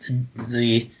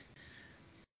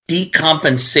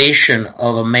decompensation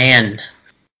of a man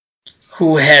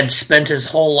who had spent his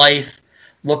whole life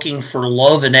looking for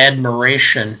love and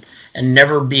admiration and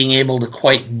never being able to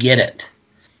quite get it,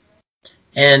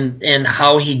 and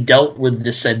how he dealt with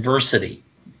this adversity.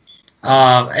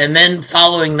 And then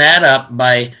following that up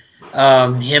by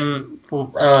him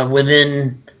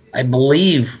within, I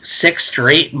believe, 6 or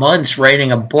 8 months,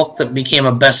 writing a book that became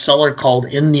a bestseller called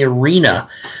In the Arena,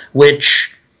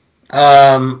 which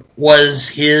was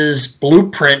his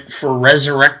blueprint for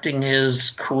resurrecting his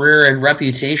career and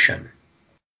reputation.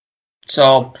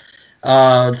 So,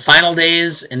 Final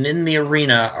Days and In the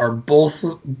Arena are both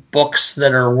books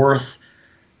that are worth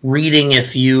reading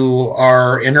if you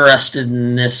are interested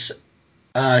in this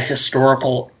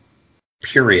historical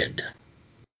period.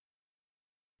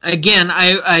 Again,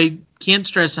 I can't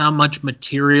stress how much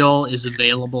material is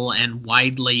available and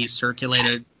widely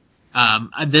circulated.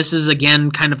 This is,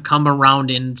 again, kind of come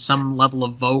around in some level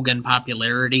of vogue and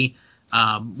popularity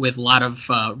with a lot of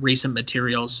recent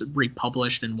materials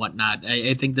republished and whatnot.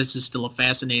 I think this is still a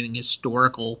fascinating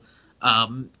historical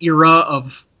era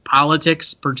of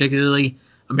politics, particularly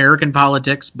American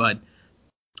politics, but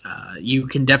you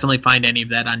can definitely find any of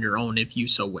that on your own if you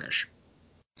so wish.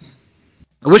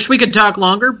 I wish we could talk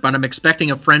longer, but I'm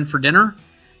expecting a friend for dinner.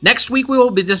 Next week we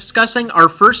will be discussing our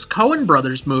first Coen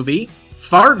Brothers movie,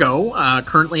 Fargo,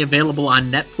 currently available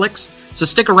on Netflix, so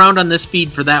stick around on this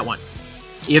feed for that one.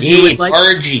 If you would like,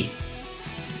 Margie,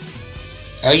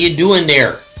 how you doing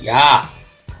there? Yeah.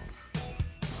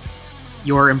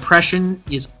 Your impression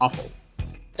is awful.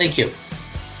 Thank you.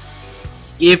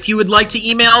 If you would like to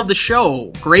email the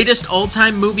show,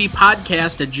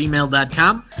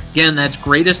 greatestalltimemoviepodcast@gmail.com. Again, that's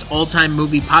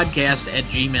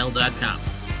greatestalltimemoviepodcast@gmail.com.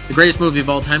 The Greatest Movie of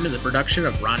All Time is a production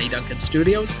of Ronnie Duncan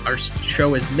Studios. Our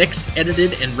show is mixed,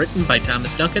 edited, and written by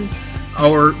Thomas Duncan.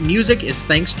 Our music is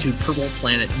thanks to Purple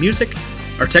Planet Music.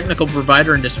 Our technical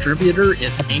provider and distributor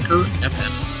is Anchor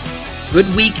FM.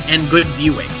 Good week and good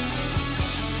viewing.